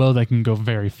creature-based combo that can go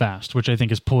very fast, which I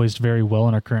think is poised very well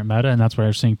in our current meta, and that's why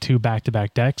we're seeing 2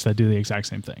 back-to-back decks that do the exact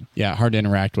same thing. Yeah, hard to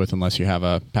interact with unless you have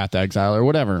a Path to Exile or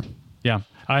whatever. Yeah.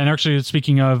 And actually,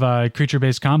 speaking of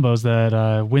creature-based combos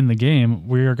that win the game,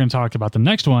 we are going to talk about the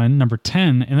next one, number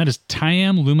 10, and that is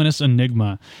Tayam Luminous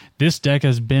Enigma. This deck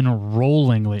has been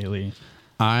rolling lately.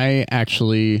 I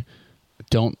actually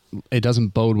don't... It doesn't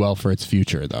bode well for its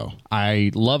future, though.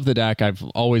 I love the deck. I've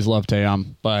always loved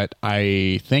Tayam, but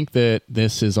I think that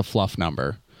this is a fluff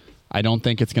number. I don't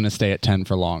think it's going to stay at 10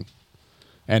 for long.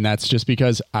 And that's just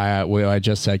because what I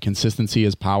just said, consistency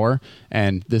is power.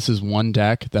 And this is one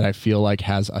deck that I feel like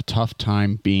has a tough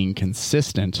time being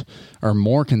consistent, or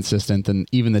more consistent than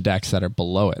even the decks that are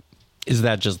below it. Is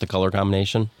that just the color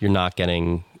combination? You're not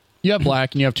getting... You have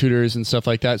black and you have tutors and stuff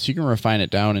like that, so you can refine it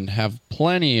down and have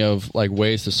plenty of like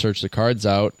ways to search the cards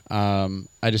out.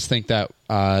 I just think that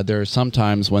there are some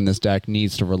times when this deck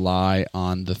needs to rely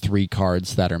on the 3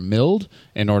 cards that are milled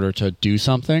in order to do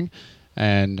something.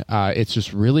 And it's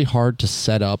just really hard to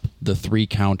set up the 3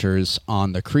 counters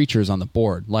on the creatures on the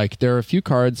board. Like, there are a few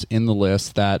cards in the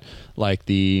list that, like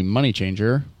the Money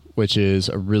Changer, which is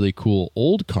a really cool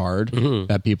old card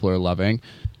that people are loving.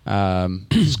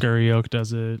 Scurry Oak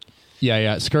does it.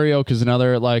 Yeah. Scurry Oak is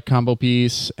another like combo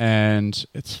piece, and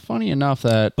it's funny enough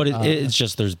that... But it's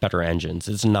just there's better engines.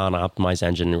 It's a non-optimized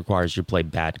engine. It requires you to play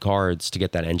bad cards to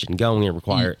get that engine going.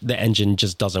 The engine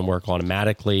just doesn't work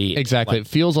automatically. Exactly. It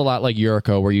feels a lot like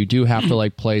Yuriko, where you do have to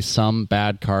like play some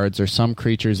bad cards or some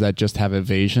creatures that just have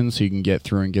evasion so you can get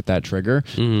through and get that trigger.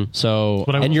 So...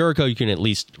 And Yuriko, you can at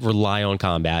least rely on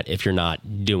combat if you're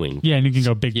not doing... Yeah, and you can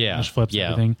go big damage flips and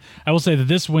everything. I will say that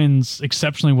this wins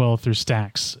exceptionally well through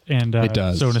stacks. And it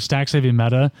does. So in a stack-heavy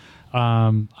meta,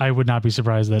 I would not be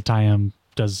surprised that Tayam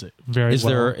does very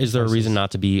well. Is there a reason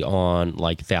not to be on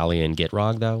like Thalia and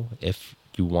Gitrog though? If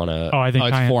you want to... I think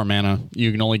it's 4 mana.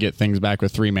 You can only get things back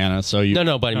with 3 mana. So you...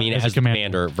 No, but I mean, as a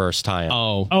commander versus Tayam.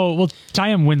 Well,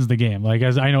 Tayam wins the game. Like,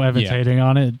 as I know Evan's hating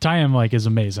on it, Tayam like is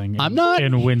amazing.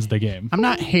 And wins the game. I'm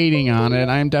not hating on it.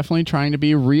 I'm definitely trying to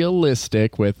be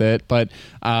realistic with it. But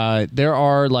there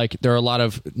are a lot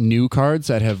of new cards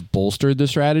that have bolstered the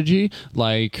strategy.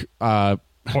 Like...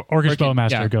 Orcish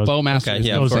Bowmaster goes. Bowmaster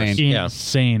is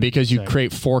insane because you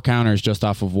create 4 counters just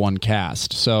off of 1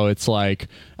 cast. So it's like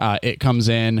it comes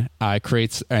in,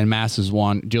 creates and masses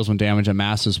 1, deals 1 damage, and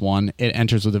masses 1. It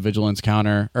enters with a vigilance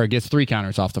counter, or it gets 3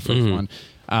 counters off the first one.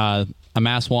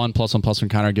 Amass 1 +1/+1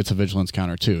 counter gets a vigilance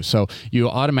counter too. So you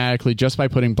automatically, just by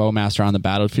putting Bowmaster on the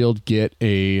battlefield, get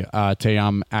a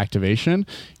Tayam activation.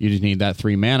 You just need that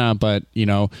 3 mana. But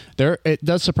it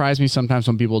does surprise me sometimes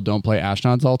when people don't play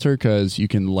Ashnod's Altar, because you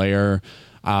can layer.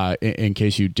 In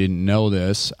case you didn't know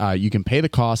this, you can pay the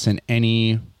cost in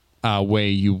any way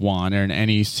you want, or in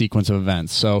any sequence of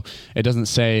events. So it doesn't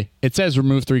say, it says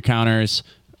remove 3 counters,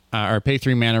 or pay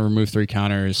 3 mana, remove 3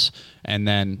 counters, and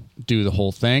then do the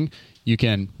whole thing. You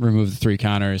can remove the 3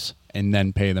 counters and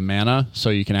then pay the mana. So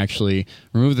you can actually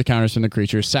remove the counters from the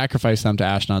creatures, sacrifice them to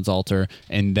Ashnod's Altar,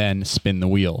 and then spin the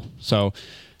wheel. So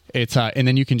it's and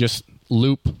then you can just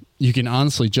loop. You can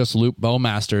honestly just loop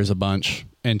Bowmasters a bunch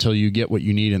until you get what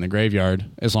you need in the graveyard,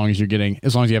 as long as you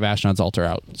have Ashnod's Altar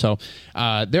out. So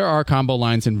there are combo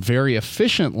lines and very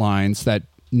efficient lines that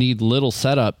need little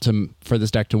setup for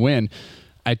this deck to win.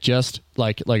 I just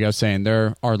like I was saying,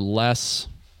 there are less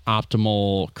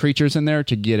optimal creatures in there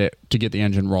to get the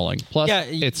engine rolling. Plus,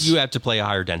 you have to play a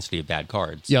higher density of bad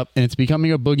cards. Yep, and it's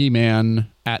becoming a boogeyman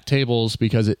at tables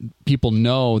because people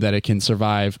know that it can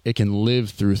survive. It can live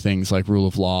through things like Rule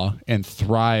of Law and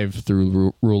thrive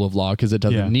through Rule of Law because it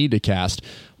doesn't need to cast.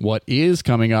 What is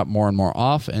coming up more and more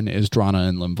often is Drana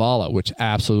and Limvala, which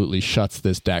absolutely shuts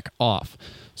this deck off.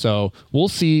 So we'll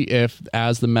see if,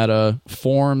 as the meta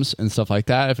forms and stuff like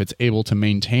that, if it's able to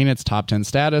maintain its top 10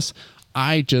 status.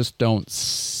 I just don't,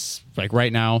 like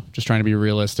right now, just trying to be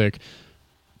realistic,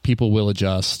 people will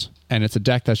adjust. And it's a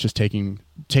deck that's just taking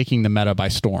the meta by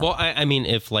storm. Well, I mean,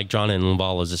 if like Drana and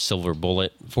Limvala is a silver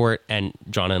bullet for it, and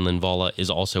Drana and Limvala is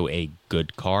also a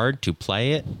good card to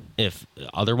play it, if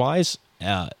otherwise,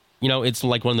 it's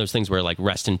like one of those things where like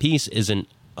Rest in Peace isn't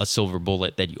a silver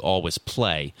bullet that you always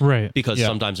play. Right. Because Yeah.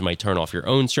 sometimes it might turn off your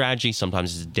own strategy.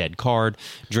 Sometimes it's a dead card.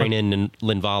 Drain-in and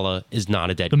Linvala is not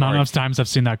a dead The card. amount of times I've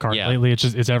seen that card Yeah. lately,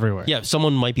 it's everywhere. Yeah,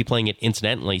 someone might be playing it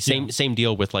incidentally. Same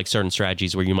deal with like certain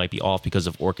strategies where you might be off because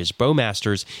of Orcish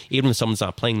Bowmasters. Even if someone's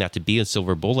not playing that to be a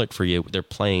silver bullet for you, they're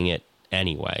playing it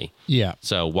anyway. Yeah.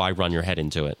 So why run your head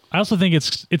into it? I also think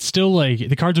it's still like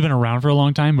the cards have been around for a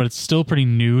long time, but it's still pretty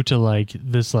new to like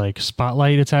this like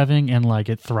spotlight it's having and like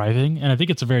it thriving. And I think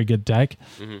it's a very good deck.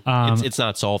 It's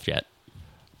not solved yet.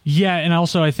 Yeah, and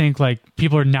also I think like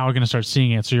people are now going to start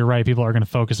seeing it. So you're right, people are going to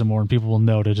focus it more, and people will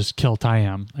know to just kill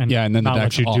Tyam and And then the not let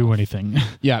deck's you do off. anything.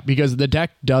 Yeah, because the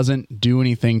deck doesn't do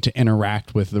anything to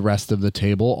interact with the rest of the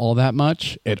table all that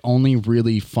much. It only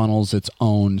really funnels its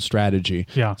own strategy.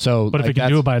 Yeah. So, but if like, it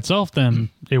can do it by itself, then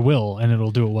it will, and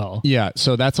it'll do it well. yeah,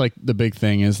 so that's like the big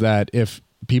thing is that if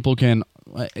people can,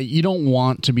 you don't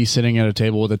want to be sitting at a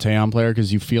table with a Taeon player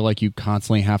because you feel like you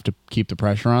constantly have to keep the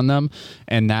pressure on them,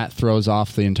 and that throws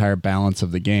off the entire balance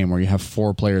of the game where you have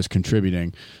 4 players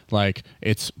contributing. Like,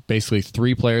 it's basically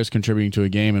 3 players contributing to a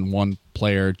game and 1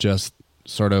 player just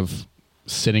sort of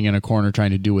sitting in a corner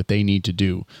trying to do what they need to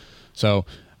do. So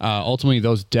ultimately,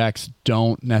 those decks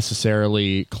don't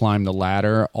necessarily climb the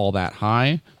ladder all that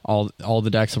high. All the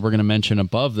decks that we're going to mention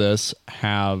above this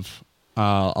have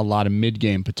a lot of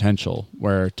mid-game potential,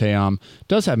 where Taeom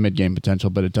does have mid-game potential,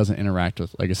 but it doesn't interact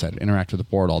with, like I said, interact with the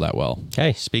board all that well.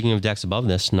 Okay, speaking of decks above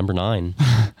this, number 9,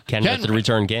 Kenrith the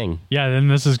Return King. Yeah, then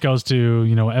this goes to,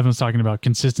 Evan's talking about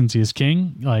consistency is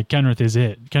king. Like, Kenrith is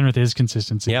it. Kenrith is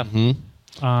consistency. Yeah. You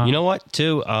know what,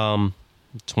 too?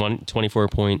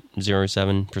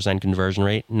 24.07% conversion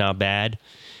rate. Not bad.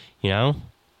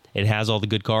 It has all the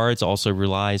good cards, also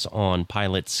relies on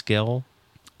pilot skill.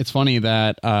 It's funny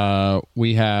that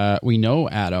we know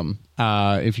Adam.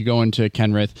 If you go into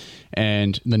Kenrith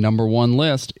and the number 1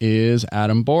 list is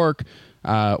Adam Bork,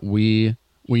 we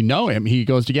know him. He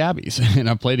goes to Gabby's, and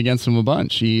I've played against him a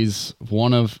bunch. He's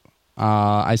one of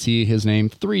I see his name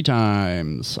 3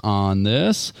 times on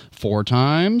this, 4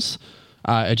 times.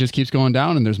 It just keeps going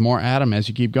down, and there's more Adam as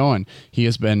you keep going. He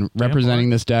has been representing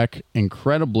this deck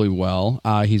incredibly well.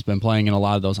 He's been playing in a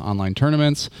lot of those online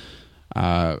tournaments.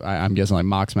 I'm guessing like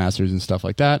MoxStars and stuff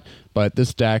like that. But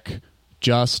this deck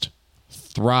just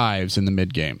thrives in the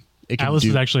mid game. Atlas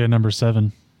is actually a number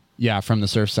 7. Yeah, from the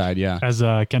surf side, yeah. As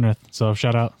Kenrith. So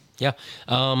shout out. Yeah.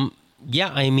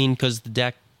 I mean, because the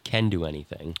deck can do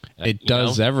anything. It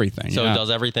does everything. So yeah. it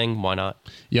does everything. Why not?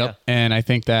 Yep. Yeah. And I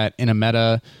think that in a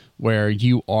meta where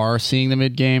you are seeing the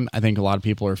mid game, I think a lot of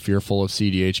people are fearful of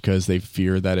cEDH because they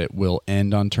fear that it will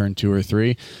end on turn 2 or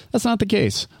 3. That's not the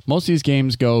case. Most of these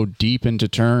games go deep into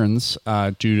turns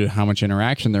due to how much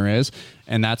interaction there is,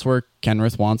 and that's where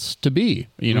Kenrith wants to be.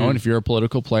 And if you're a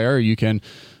political player, you can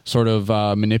sort of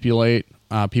manipulate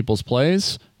people's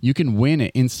plays. You can win at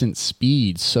instant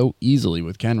speed so easily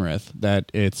with Kenrith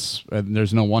that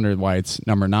there's no wonder why it's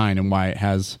number 9 and why it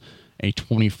has a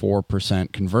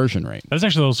 24% conversion rate. That's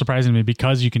actually a little surprising to me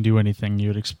because you can do anything.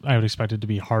 I would expect it to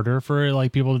be harder for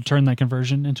like people to turn that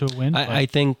conversion into a win. I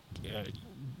think,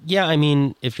 I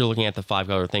mean, if you're looking at the 5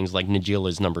 other things, like Najil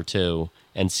is number 2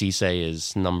 and Cisse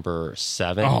is number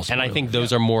 7. And I think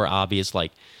those are more obvious,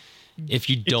 like, if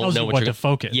you don't know what to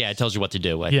focus. Yeah, it tells you what to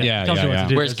do. It tells you what to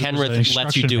do. Whereas Kenrith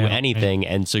lets you do anything, right?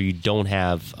 And so you don't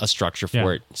have a structure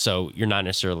for it. So you're not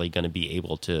necessarily going to be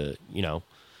able to,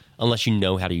 unless you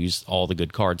know how to use all the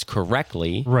good cards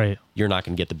correctly, right? You're not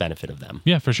going to get the benefit of them.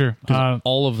 Yeah, for sure.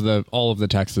 All of the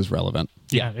text is relevant.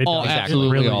 Yeah, it exactly.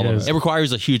 Absolutely really all of is. It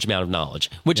requires a huge amount of knowledge.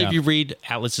 Which, if you read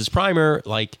Atlas's Primer,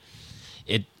 like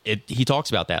he talks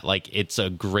about that. Like, it's a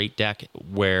great deck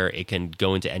where it can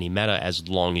go into any meta as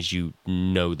long as you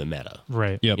know the meta.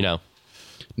 Right. Yep.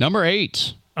 Number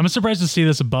 8. I'm surprised to see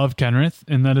this above Kenrith,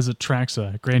 and that is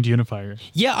Atraxa, Grand Unifier.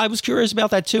 Yeah, I was curious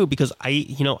about that too, because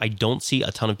I don't see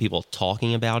a ton of people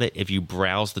talking about it. If you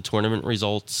browse the tournament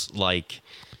results, like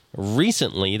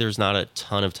recently, there's not a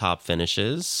ton of top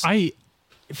finishes.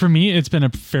 For me, it's been a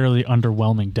fairly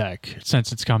underwhelming deck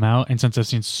since it's come out, and since I've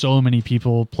seen so many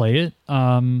people play it.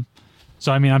 So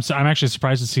I mean, I'm actually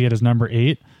surprised to see it as number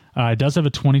 8. It does have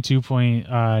a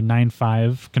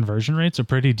 22.95 conversion rate, so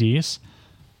pretty decent.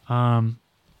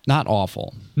 Not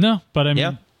awful. No, but I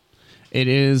mean, it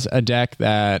is a deck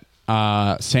that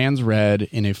sans red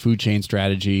in a food chain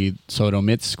strategy, so it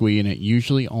omits Squee, and it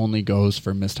usually only goes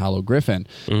for Mist Hollow Griffin.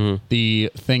 The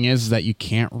thing is that you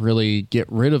can't really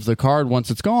get rid of the card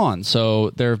once it's gone. So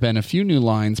there have been a few new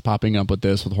lines popping up with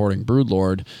this, with Hoarding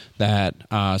Broodlord, that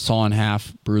saw in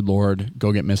half Broodlord,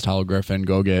 go get Mist Hollow Griffin,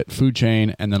 go get food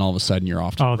chain, and then all of a sudden you're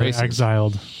off to the they're races.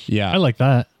 exiled. Yeah. I like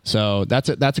that. So that's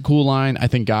a cool line. I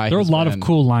think Guy. There are a lot of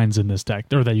cool lines in this deck,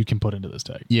 or that you can put into this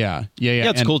deck. Yeah.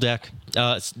 It's a cool deck,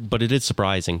 but it is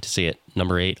surprising to see it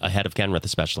number 8 ahead of Kenrith,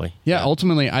 especially. Yeah,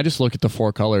 ultimately, I just look at the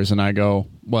 4 colors and I go,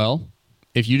 well,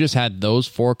 if you just had those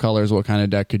 4 colors, what kind of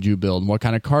deck could you build? What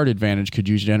kind of card advantage could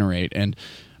you generate? And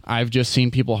I've just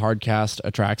seen people hardcast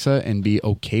Atraxa and be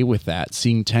okay with that.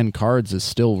 Seeing 10 cards is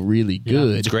still really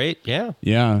good. It's great, yeah.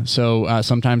 Yeah, so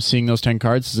sometimes seeing those 10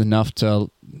 cards is enough to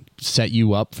set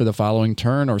you up for the following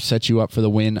turn or set you up for the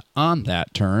win on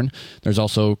that turn. There's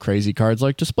also crazy cards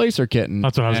like Displacer Kitten.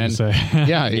 That's what I was going to say.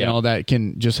 Yeah, you know, that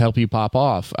can just help you pop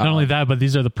off. Not only that, but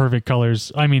these are the perfect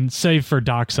colors. I mean, save for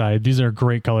Dockside, these are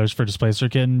great colors for Displacer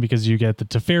Kitten because you get the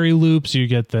Teferi loops, you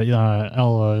get the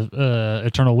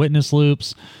Eternal Witness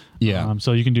loops. Yeah.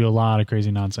 So you can do a lot of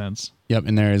crazy nonsense. Yep,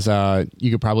 and there's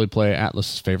you could probably play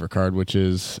Atlas's favorite card, which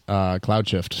is Cloud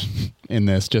Shift in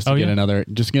this, just to get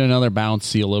another bounce,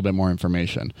 see a little bit more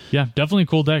information. Yeah, definitely a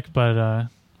cool deck, but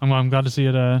I'm glad to see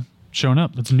it showing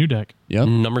up. It's a new deck. Yep.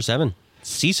 Number 7,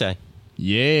 Sisei.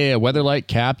 Yeah, Weatherlight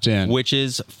Captain. Which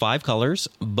is 5 colors,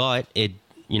 but it,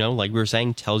 like we were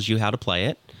saying, tells you how to play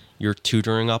it. You're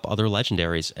tutoring up other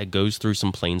legendaries. It goes through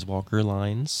some Planeswalker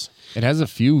lines. It has a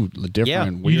few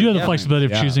different. You do have the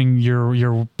flexibility of choosing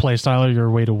your play style or your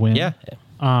way to win. Yeah.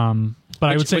 But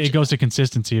I would say it goes to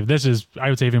consistency. If this is, I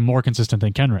would say, even more consistent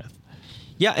than Kenrith.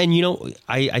 Yeah, and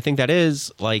I think that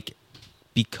is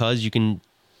because you can,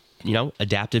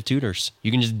 adaptive tutors. You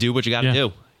can just do what you got to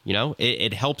do.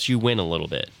 It helps you win a little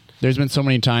bit. There's been so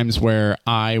many times where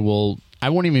I won't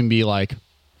even be like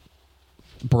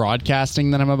broadcasting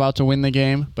that I'm about to win the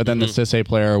game, but then the Sisei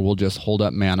player will just hold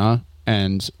up mana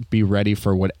and be ready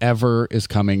for whatever is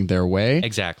coming their way.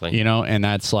 Exactly. And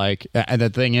that's like, and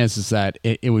the thing is that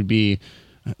it would be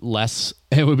less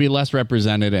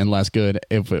represented and less good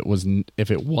if it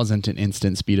wasn't an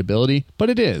instant speed ability,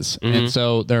 but it is. And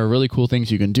so there are really cool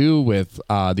things you can do with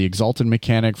the Exalted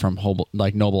mechanic from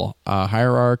Noble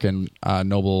Hierarch and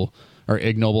Noble or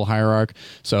Ignoble Hierarch.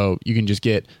 So you can just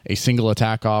get a single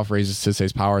attack off, raises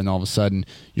Sisei's power, and all of a sudden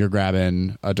you're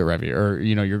grabbing a Derevi, or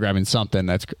you're grabbing something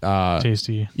that's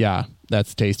tasty. Yeah,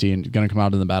 that's tasty and going to come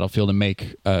out in the battlefield and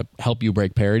make help you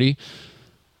break parity.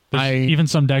 There's even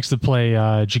some decks that play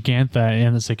Gigantha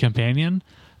and it's a companion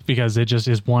because it just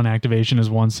is one activation as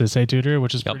one Sisei tutor,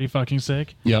 which is pretty fucking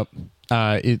sick. Yep.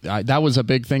 That was a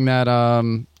big thing that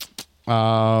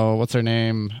what's her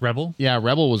name? Rebel? Yeah,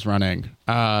 Rebel was running.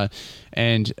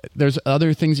 And there's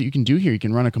other things that you can do here. You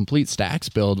can run a complete stacks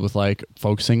build with like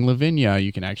focusing Lavinia.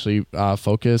 You can actually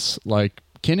focus like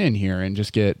Kinnan here and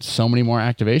just get so many more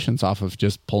activations off of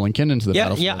just pulling Kinnan to the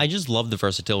battlefield. Yeah, I just love the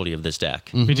versatility of this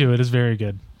deck. Me too. It is very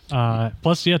good.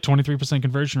 Plus, 23%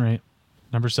 conversion rate.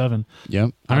 Number 7.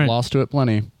 Yep. I've lost to it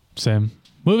plenty. Same.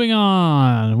 Moving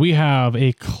on, we have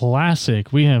a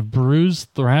classic. We have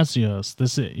Bruised Thrasios.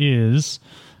 This is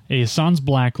a Sans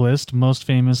Blacklist, most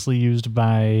famously used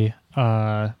by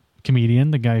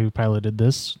Comedian, the guy who piloted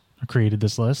this, or created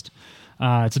this list.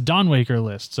 It's a Dawnwaker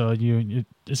list, so it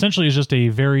essentially is just a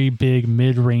very big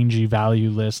mid-rangey value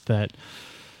list that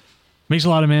makes a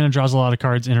lot of mana, draws a lot of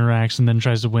cards, interacts, and then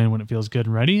tries to win when it feels good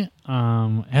and ready.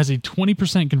 Has a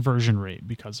 20% conversion rate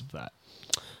because of that.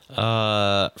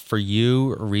 For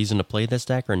you, a reason to play this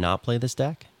deck or not play this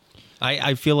deck?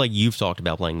 I feel like you've talked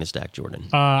about playing this deck, Jordan.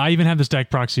 I even have this deck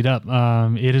proxied up.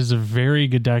 It is a very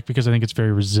good deck because I think it's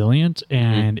very resilient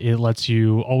and it lets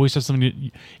you always have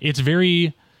something to... It's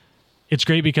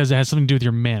great because it has something to do with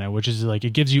your mana, which is like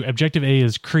it gives you objective A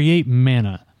is create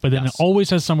mana, but then it always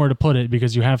has somewhere to put it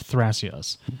because you have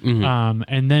Thrasios.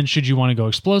 And then should you want to go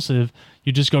explosive,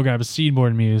 you just go grab a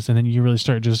Seedborn Muse, and then you really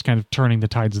start just kind of turning the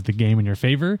tides of the game in your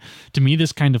favor. To me,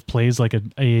 this kind of plays like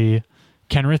a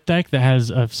Kenrith deck that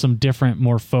has some different,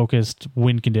 more focused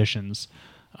win conditions.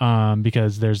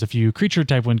 Because there's a few creature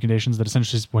type win conditions that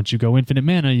essentially once you go infinite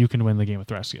mana, you can win the game with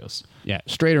Thrasios. Yeah,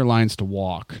 straighter lines to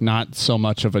walk, not so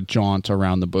much of a jaunt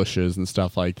around the bushes and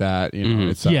stuff like that.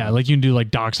 It's like you can do like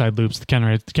Dockside loops, the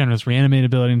Kenrith's reanimate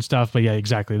ability and stuff. But yeah,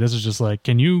 exactly. This is just like,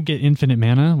 can you get infinite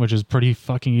mana, which is pretty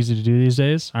fucking easy to do these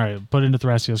days? All right, put it into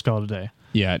Thrasios, call it a day.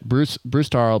 Yeah, Bruce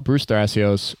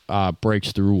Thrasios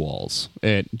breaks through walls.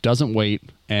 It doesn't wait,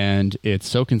 and it's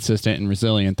so consistent and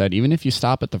resilient that even if you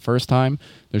stop it the first time,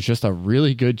 there's just a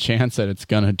really good chance that it's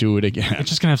going to do it again. It's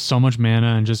just going to have so much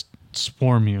mana and just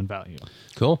swarm you in value.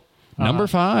 Cool. Number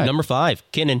 5. Number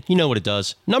 5. Kinnan, you know what it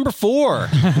does. Number 4.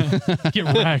 Get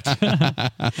wrecked.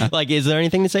 Is there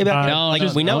anything to say about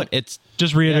it? We know it. It's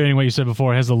just reiterating what you said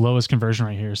before. It has the lowest conversion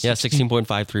rate here.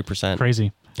 16.53%.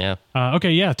 Crazy. Yeah.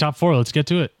 Okay, top 4. Let's get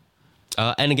to it.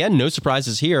 And again, no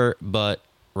surprises here, but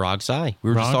Rogsai. We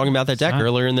were just Rog talking about that deck Sai.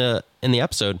 earlier in the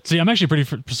episode. See, I'm actually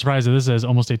pretty surprised that this has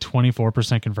almost a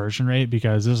 24% conversion rate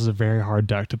because this is a very hard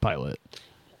deck to pilot.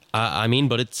 I mean,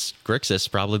 but it's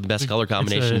Grixis, probably the best color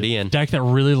combination to be in. Deck that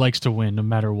really likes to win no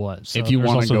matter what. So if you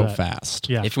want to go that. fast.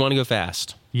 Yeah. If you want to go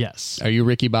fast. Yes. Are you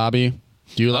Ricky Bobby?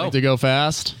 Do you like to go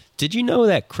fast? Did you know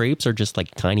that crepes are just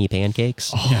like tiny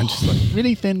pancakes? Yeah, just like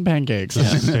really thin pancakes.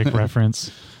 Big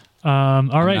reference. All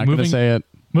right, I'm not going to say it.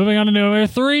 Moving on to number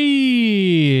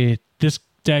 3. This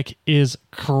deck is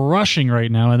crushing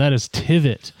right now, and that is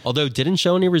Tivit. Although didn't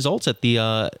show any results at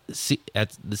the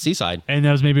seaside. And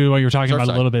that was maybe what you were talking about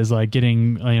Surfside. a little bit, is like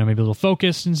getting maybe a little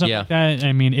focused and stuff like that.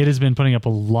 I mean, it has been putting up a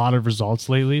lot of results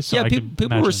lately. So Yeah, I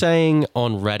people were saying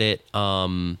on Reddit,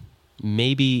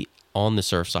 maybe on the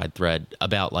Surfside thread,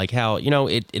 about like how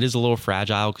it is a little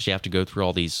fragile because you have to go through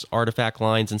all these artifact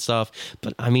lines and stuff.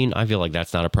 But I mean, I feel like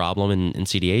that's not a problem in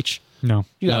cEDH. No.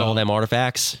 You got all them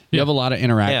artifacts. You have a lot of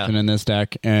interaction in this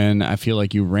deck, and I feel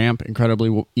like you ramp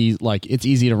incredibly like it's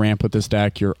easy to ramp with this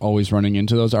deck. You're always running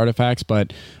into those artifacts,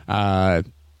 but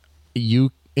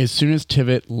you as soon as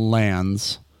Tivit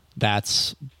lands,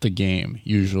 that's the game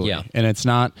usually. Yeah. And it's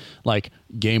not like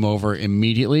game over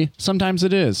immediately. Sometimes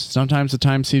it is. Sometimes the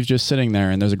time Steve's just sitting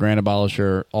there and there's a Grand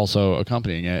Abolisher also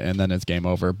accompanying it, and then it's game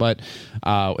over. But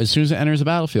as soon as it enters the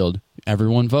battlefield,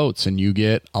 everyone votes and you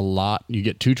get a lot. You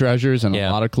get 2 treasures and a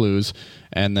lot of clues.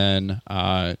 And then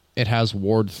it has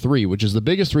Ward 3, which is the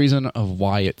biggest reason of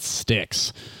why it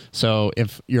sticks. So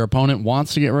if your opponent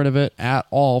wants to get rid of it at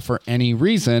all for any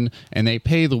reason and they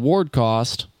pay the ward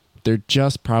cost, they're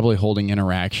just probably holding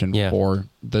interaction for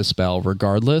the spell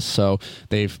regardless. So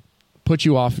they've put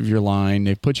you off of your line.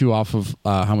 They've put you off of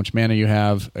how much mana you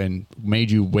have and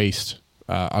made you waste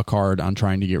a card on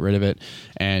trying to get rid of it,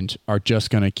 and are just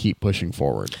going to keep pushing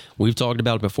forward. We've talked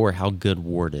about before how good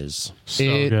Ward is.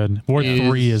 So good. Ward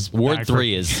 3 is Ward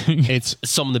 3 is it's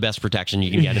some of the best protection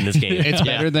you can get in this game. It's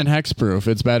better than Hexproof.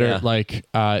 It's better like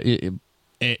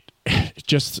it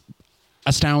just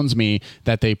astounds me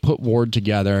that they put Ward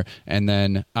together, and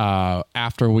then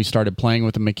after we started playing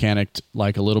with the mechanic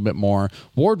like a little bit more,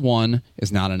 Ward 1 is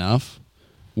not enough.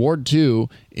 Ward 2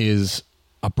 is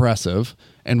oppressive,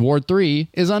 and Ward 3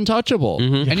 is untouchable.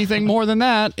 Anything more than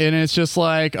that, and it's just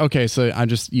like, okay, so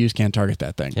you just can't target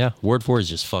that thing. Yeah, Ward 4 is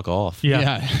just fuck off.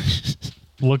 Yeah.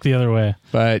 Look the other way.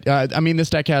 But I mean,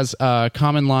 this deck has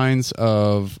common lines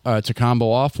of to combo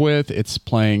off with. It's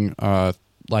playing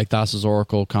like Thassa's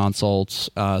Oracle, Consults,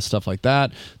 stuff like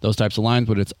that, those types of lines,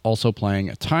 but it's also playing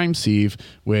a Time Sieve,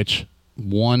 which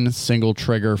one single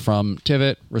trigger from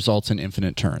Tivit results in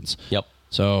infinite turns. Yep.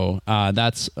 So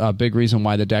that's a big reason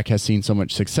why the deck has seen so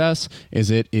much success,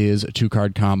 is it is a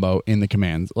 2-card combo in the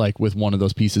command, like with one of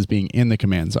those pieces being in the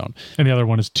command zone. And the other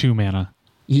one is 2 mana.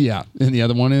 Yeah, and the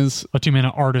other one is a 2 mana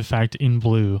artifact in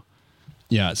blue.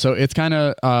 Yeah, so it's kind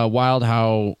of wild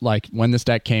how, like, when this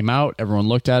deck came out, everyone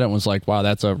looked at it and was like, wow,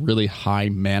 that's a really high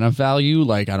mana value.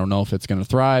 Like, I don't know if it's going to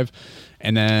thrive.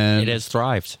 And then it has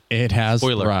thrived. It has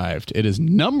thrived. It is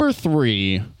number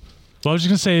 3. Well, I was just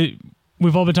going to say,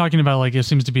 we've all been talking about, like, it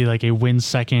seems to be like a win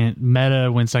second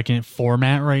meta, win second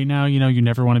format right now. You know, you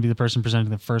never want to be the person presenting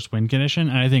the first win condition.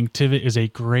 And I think Tivit is a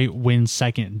great win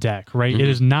second deck, right? It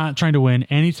is not trying to win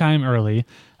anytime early,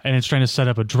 and it's trying to set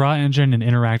up a draw engine and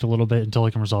interact a little bit until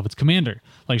it can resolve its commander.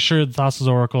 Like, sure, Thassa's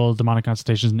Oracle, Demonic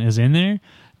Consultation is in there,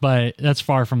 but that's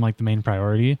far from like the main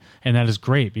priority, and that is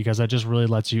great because that just really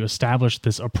lets you establish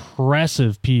this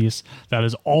oppressive piece that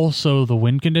is also the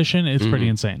win condition. It's pretty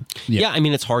insane. Yeah, I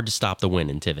mean, it's hard to stop the win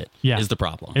in Tivit. Yeah, is the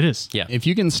problem. It is. Yeah, if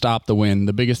you can stop the win,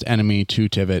 the biggest enemy to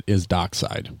Tivit is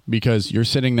Dockside, because you're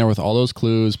sitting there with all those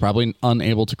clues, probably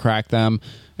unable to crack them,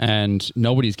 and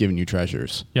nobody's giving you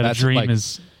treasures. Yeah, the dream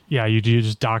is. Yeah, you do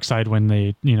just dockside when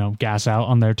they, gas out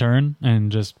on their turn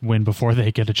and just win before they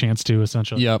get a chance to,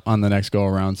 essentially. Yep, on the next go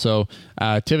around. So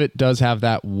Tivit does have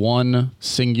that one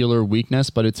singular weakness,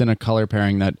 but it's in a color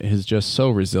pairing that is just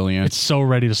so resilient. It's so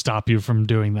ready to stop you from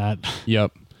doing that.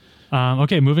 Yep.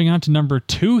 Okay, moving on to number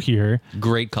 2 here.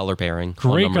 Great color pairing.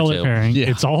 Great color pairing.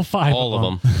 Yeah. It's all 5 all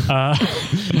of them.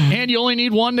 And you only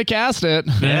need 1 to cast it.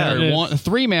 Yeah.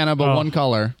 3 mana, but 1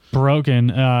 color.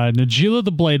 Broken. Najila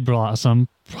the Blade Blossom,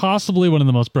 possibly one of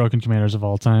the most broken commanders of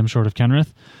all time, short of Kenrith.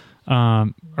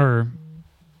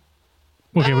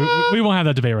 Okay, we won't have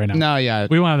that debate right now. No, yeah.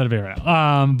 We won't have that debate right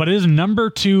now. But it is number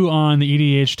 2 on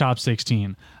the EDH top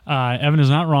 16. Evan is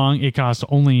not wrong. It costs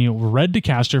only red to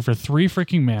cast her for 3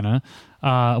 freaking mana.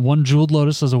 1 Jeweled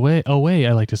Lotus is away,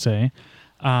 I like to say.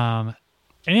 And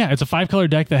yeah, it's a 5-color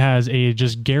deck that has a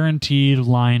just guaranteed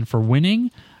line for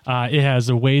winning. It has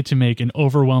a way to make an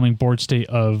overwhelming board state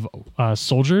of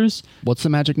soldiers. What's the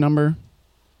magic number?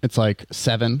 it's like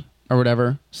 7 or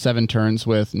whatever. 7 turns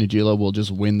with Najeela will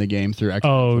just win the game through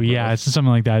exponential growth. Yeah, it's something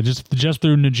like that. Just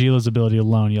through Najeela's ability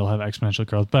alone, you'll have exponential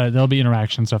growth, but there'll be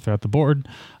interaction stuff throughout the board.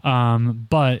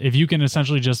 But if you can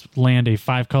essentially just land a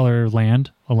 5-color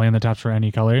land, a land that taps for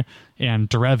any color, and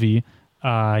Derevi,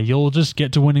 you'll just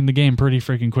get to winning the game pretty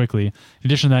freaking quickly. In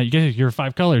addition to that, you get your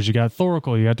 5 colors. You got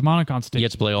Thoracle, you got Demonic Constant. You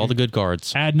get to play all the good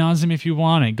cards. Ad nauseam if you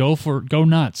want it. Go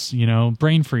nuts.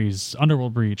 Brain Freeze,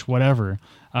 Underworld Breach, whatever.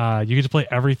 You get to play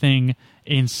everything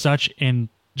in just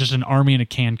an army and a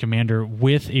can commander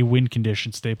with a win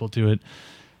condition stapled to it.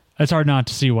 It's hard not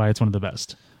to see why it's one of the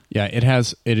best. Yeah, it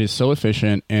is so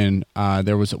efficient, and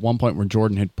there was at one point where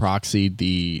Jordan had proxied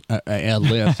the a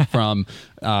list from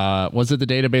was it the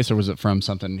database or was it from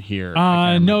something here?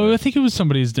 No, I think it was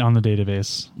somebody's on the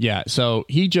database. Yeah, so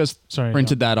he just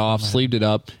printed that off, sleeved it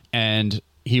up, and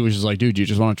he was just like, "Dude, you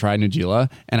just want to try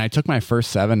Najeela?" And I took my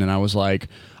first 7, and I was like,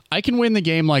 I can win the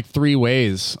game like 3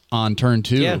 ways on turn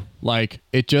 2. Yeah. Like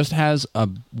it just has a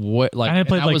was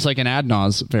like an ad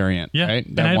nause variant. Yeah, right?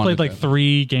 And I played like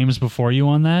 3 games before you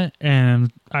on that, and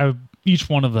each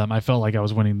one of them I felt like I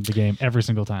was winning the game every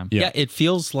single time. Yeah, it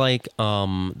feels like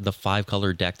the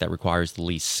 5-color deck that requires the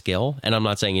least skill. And I'm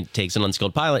not saying it takes an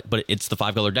unskilled pilot, but it's the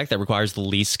 5-color deck that requires the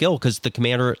least skill because the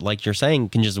commander, like you're saying,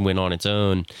 can just win on its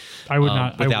own.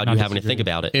 Without you having to think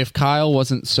about it. If Kyle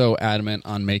wasn't so adamant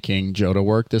on making Joda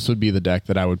work, this would be the deck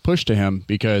that I would push to him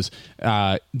because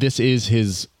this is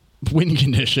his win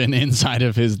condition inside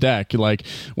of his deck. Like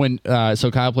when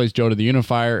so Kyle plays Joda the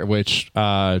Unifier, which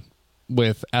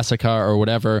with Essica or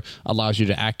whatever allows you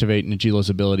to activate Najeela's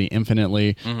ability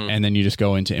infinitely, and then you just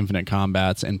go into infinite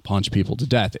combats and punch people to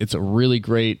death. It's a really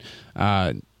great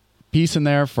piece in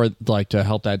there for like to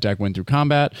help that deck win through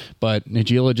combat, but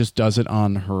Najeela just does it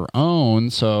on her own.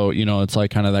 So it's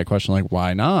like kind of that question, like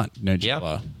why not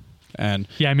Najeela? Yeah. And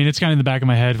yeah, I mean, it's kind of in the back of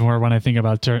my head where when I think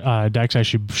about decks I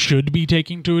should be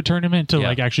taking to a tournament to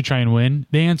like actually try and win,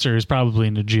 the answer is probably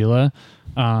Najeela.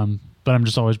 But I'm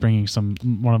just always bringing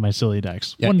one of my silly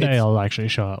decks. Yeah, one day I'll actually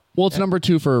show up. Well, it's number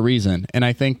 2 for a reason. And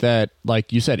I think that,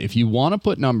 like you said, if you want to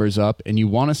put numbers up and you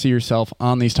want to see yourself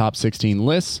on these top 16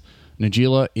 lists,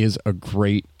 Najeela is a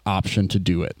great option to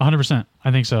do it. 100%.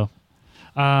 I think so.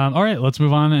 All right, let's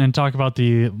move on and talk about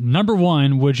the number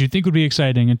 1, which you think would be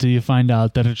exciting until you find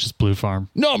out that it's just Blue Farm.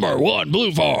 Number 1,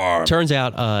 Blue Farm. Turns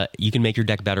out you can make your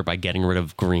deck better by getting rid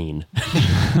of green.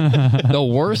 The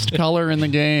worst color in the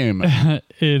game.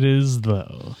 It is,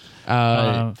 though.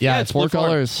 It's 4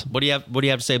 colors. What do you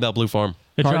have to say about Blue Farm?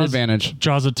 Card advantage.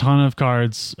 Draws a ton of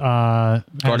cards. Card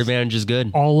advantage is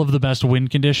good. All of the best win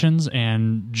conditions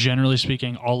and, generally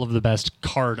speaking, all of the best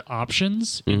card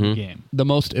options in the game. The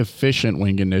most efficient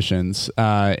win conditions.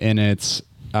 And it's,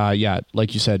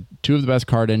 like you said, 2 of the best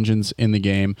card engines in the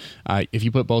game. If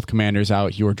you put both commanders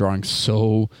out, you are drawing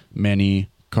so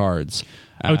many cards.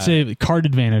 I would say card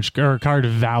advantage or card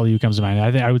value comes to mind.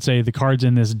 I would say the cards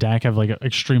in this deck have like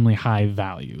extremely high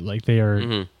value. Like they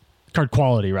are... Card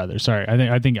quality, rather. Sorry,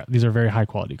 I think these are very high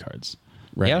quality cards.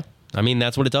 Right. Yeah, I mean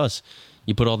that's what it does.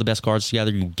 You put all the best cards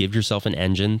together. You give yourself an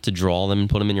engine to draw them and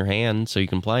put them in your hand so you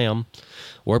can play them,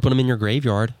 or put them in your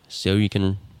graveyard so you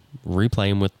can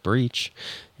replay them with Breach.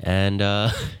 And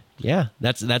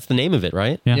that's the name of it,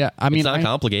 right? Yeah. I mean, it's not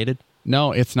complicated.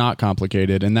 No, it's not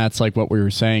complicated, and that's like what we were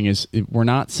saying. Is we're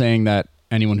not saying that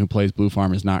anyone who plays Blue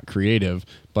Farm is not creative,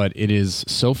 but it is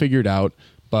so figured out,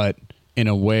 but in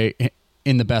a way.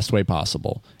 In the best way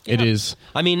possible. Yeah. It is.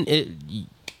 I mean,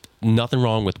 nothing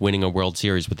wrong with winning a World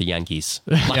Series with the Yankees.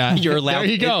 Yeah, you're allowed. There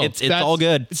you go. It's all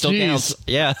good. It still counts.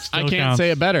 Yeah, I can't say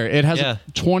it better. It has a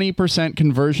 20%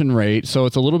 conversion rate, so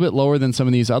it's a little bit lower than some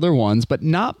of these other ones, but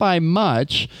not by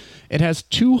much. It has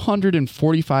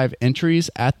 245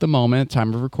 entries at the moment,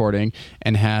 time of recording,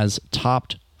 and has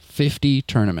topped 50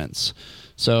 tournaments.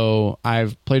 So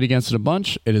I've played against it a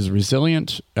bunch. It is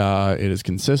resilient. It is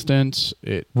consistent.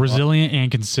 Resilient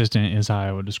and consistent is how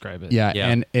I would describe it. Yeah.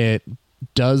 And it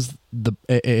does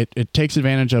it takes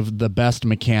advantage of the best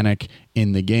mechanic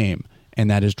in the game,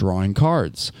 and that is drawing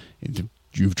cards.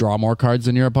 You draw more cards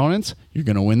than your opponents, you're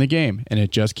going to win the game. And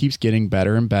it just keeps getting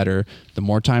better and better the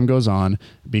more time goes on,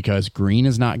 because green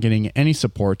is not getting any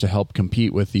support to help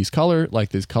compete with these color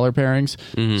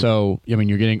pairings. So, I mean,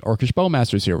 you're getting Orcish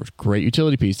Bowmasters here, which great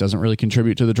utility piece, doesn't really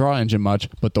contribute to the draw engine much,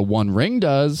 but the One Ring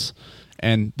does.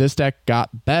 And this deck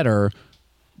got better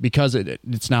because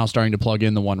it's now starting to plug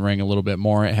in the One Ring a little bit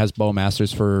more. It has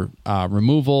Bowmasters for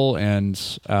removal, and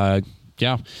the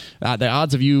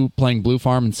odds of you playing Blue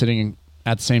Farm and sitting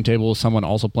at the same table with someone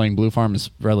also playing Blue Farm is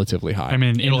relatively high. I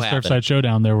mean, in the Surfside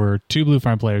Showdown, there were 2 Blue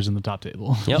Farm players in the top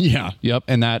table. Yep. Yeah. Yep.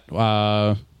 And that,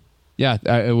 Yeah,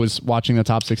 I was watching the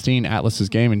top 16 Atlas's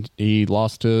game, and he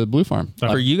lost to Blue Farm.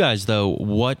 For you guys, though,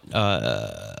 what's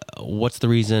the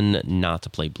reason not to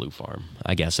play Blue Farm?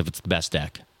 I guess if it's the best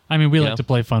deck. I mean, we like to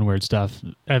play fun, weird stuff,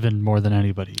 Evan, more than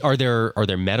anybody. Are there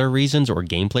meta reasons or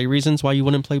gameplay reasons why you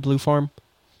wouldn't play Blue Farm?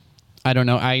 I don't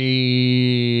know.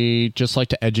 I just like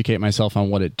to educate myself on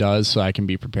what it does so I can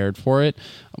be prepared for it.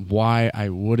 Why I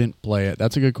wouldn't play it?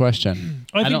 That's a good question.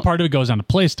 I think part of it goes on to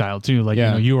play style too. Like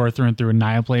you are through and through a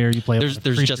Naya player. You play. There's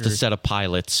just a set of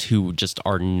pilots who just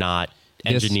are not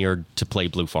engineered to play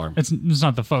Blue Farm. It's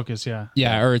not the focus.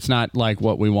 Yeah, or it's not like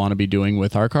what we want to be doing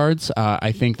with our cards.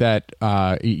 I think that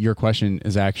your question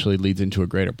is actually leads into a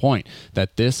greater point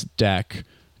that this deck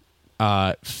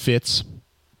fits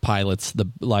pilots,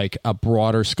 like a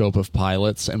broader scope of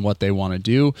pilots and what they want to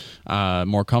do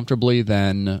more comfortably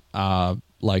than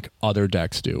like other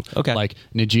decks do. Okay. Like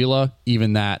Nagila,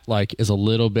 even that like is a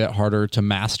little bit harder to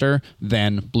master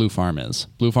than Blue Farm is.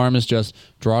 Blue Farm is just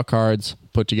draw cards,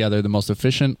 put together the most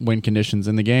efficient win conditions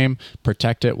in the game,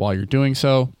 protect it while you're doing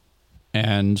so,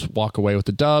 and walk away with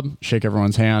the dub, shake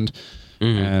everyone's hand,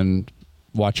 and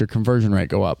watch your conversion rate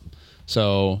go up.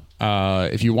 So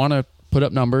if you want to put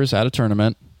up numbers at a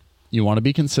tournament, you want to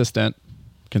be consistent.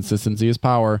 Consistency is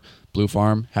power. Blue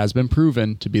Farm has been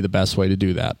proven to be the best way to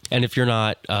do that. And if you're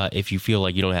not, if you feel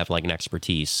like you don't have like an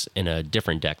expertise in a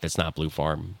different deck that's not Blue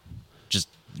Farm, just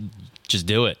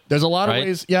do it. There's a lot of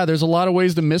ways. Yeah, there's a lot of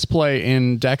ways to misplay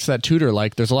in decks that tutor.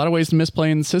 Like there's a lot of ways to misplay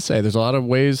in Sisei. There's a lot of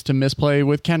ways to misplay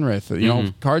with Kenrith. You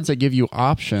know, cards that give you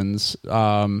options. It's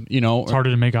harder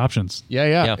to make options.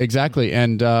 Yeah, exactly.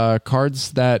 And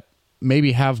cards that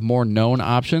maybe have more known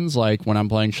options, like when I'm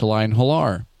playing Shalai and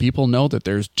Halar. People know that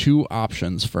there's two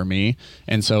options for me,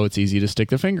 and so it's easy to stick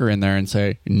the finger in there and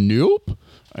say, nope.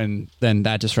 And then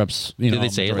that disrupts, Do they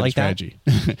say it like strategy.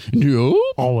 Nope.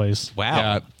 Always.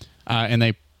 Wow. And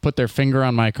they put their finger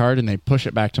on my card and they push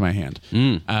it back to my hand.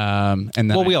 And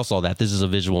then we all saw that. This is a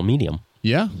visual medium.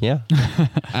 Yeah.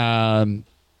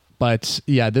 But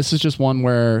yeah, this is just one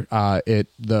where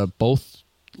both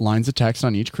lines of text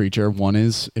on each creature. One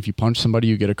is if you punch somebody,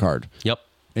 you get a card. Yep.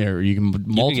 Or you can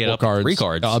multiple get up cards, to 3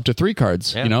 cards. Up to 3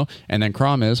 cards. Yeah. You know. And then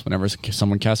Crom is whenever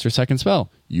someone casts their second spell,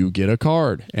 you get a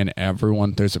card. And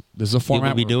everyone this is a format.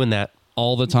 People be doing that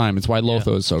all the time. It's why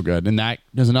Lotho is so good. And that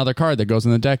there's another card that goes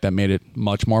in the deck that made it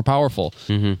much more powerful.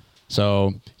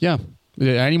 So yeah.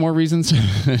 Any more reasons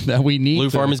that we need? Blue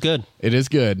Farm is good. It is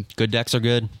good. Good decks are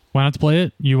good. Why not to play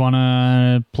it? You want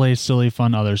to play silly,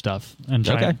 fun, other stuff and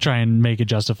try and make it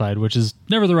justified, which is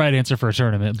never the right answer for a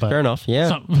tournament. But fair enough.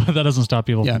 Yeah, that doesn't stop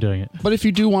people from doing it. But if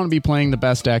you do want to be playing the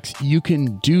best decks, you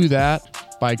can do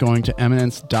that by going to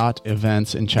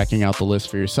eminence.events and checking out the list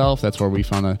for yourself. That's where we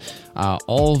found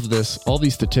all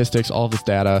these statistics, all this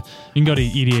data. You can go to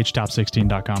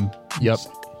edhtop16.com. Yep.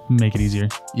 Make it easier.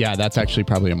 Yeah, that's actually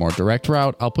probably a more direct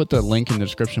route. I'll put the link in the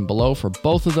description below for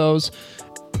both of those.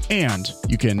 And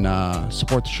you can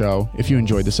support the show if you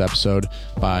enjoyed this episode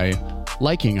by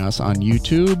liking us on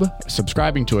YouTube,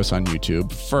 subscribing to us on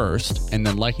YouTube first, and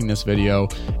then liking this video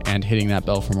and hitting that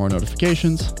bell for more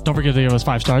notifications. Don't forget to give us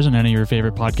 5 stars on any of your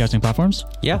favorite podcasting platforms.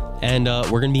 Yeah, and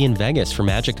we're going to be in Vegas for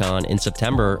MagicCon in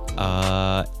September.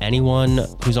 Anyone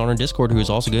who's on our Discord who's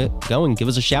also going, give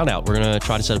us a shout out. We're going to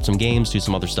try to set up some games, do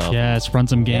some other stuff. Yes, run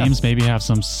some games, maybe have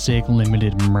some sick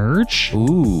limited merch.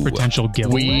 Ooh. Potential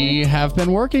giveaway. We have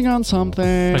been working on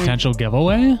something. Potential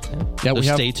giveaway. Yeah, so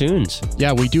stay tuned.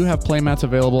 Yeah, we do have playmats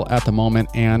available at the moment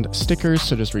and stickers,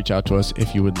 so just reach out to us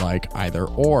if you would like either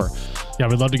or. Yeah,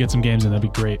 we'd love to get some games in. That'd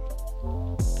be great.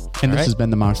 And this has been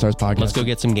the MoxStars podcast. Let's go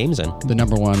get some games in. The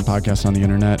 #1 podcast on the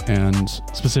internet, and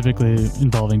specifically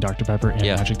involving Dr. Pepper and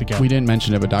Magic the Gathering. We didn't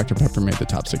mention it, but Dr. Pepper made the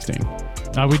top 16.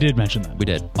 We did mention that. We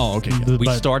did. Oh, okay. We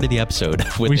started the episode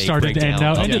with a breakdown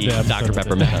of the Dr.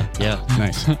 Pepper meta. Yeah.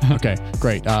 Nice. Okay,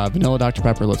 great. Vanilla Dr.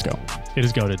 Pepper, let's go. It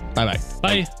is goated. Bye-bye.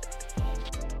 Bye.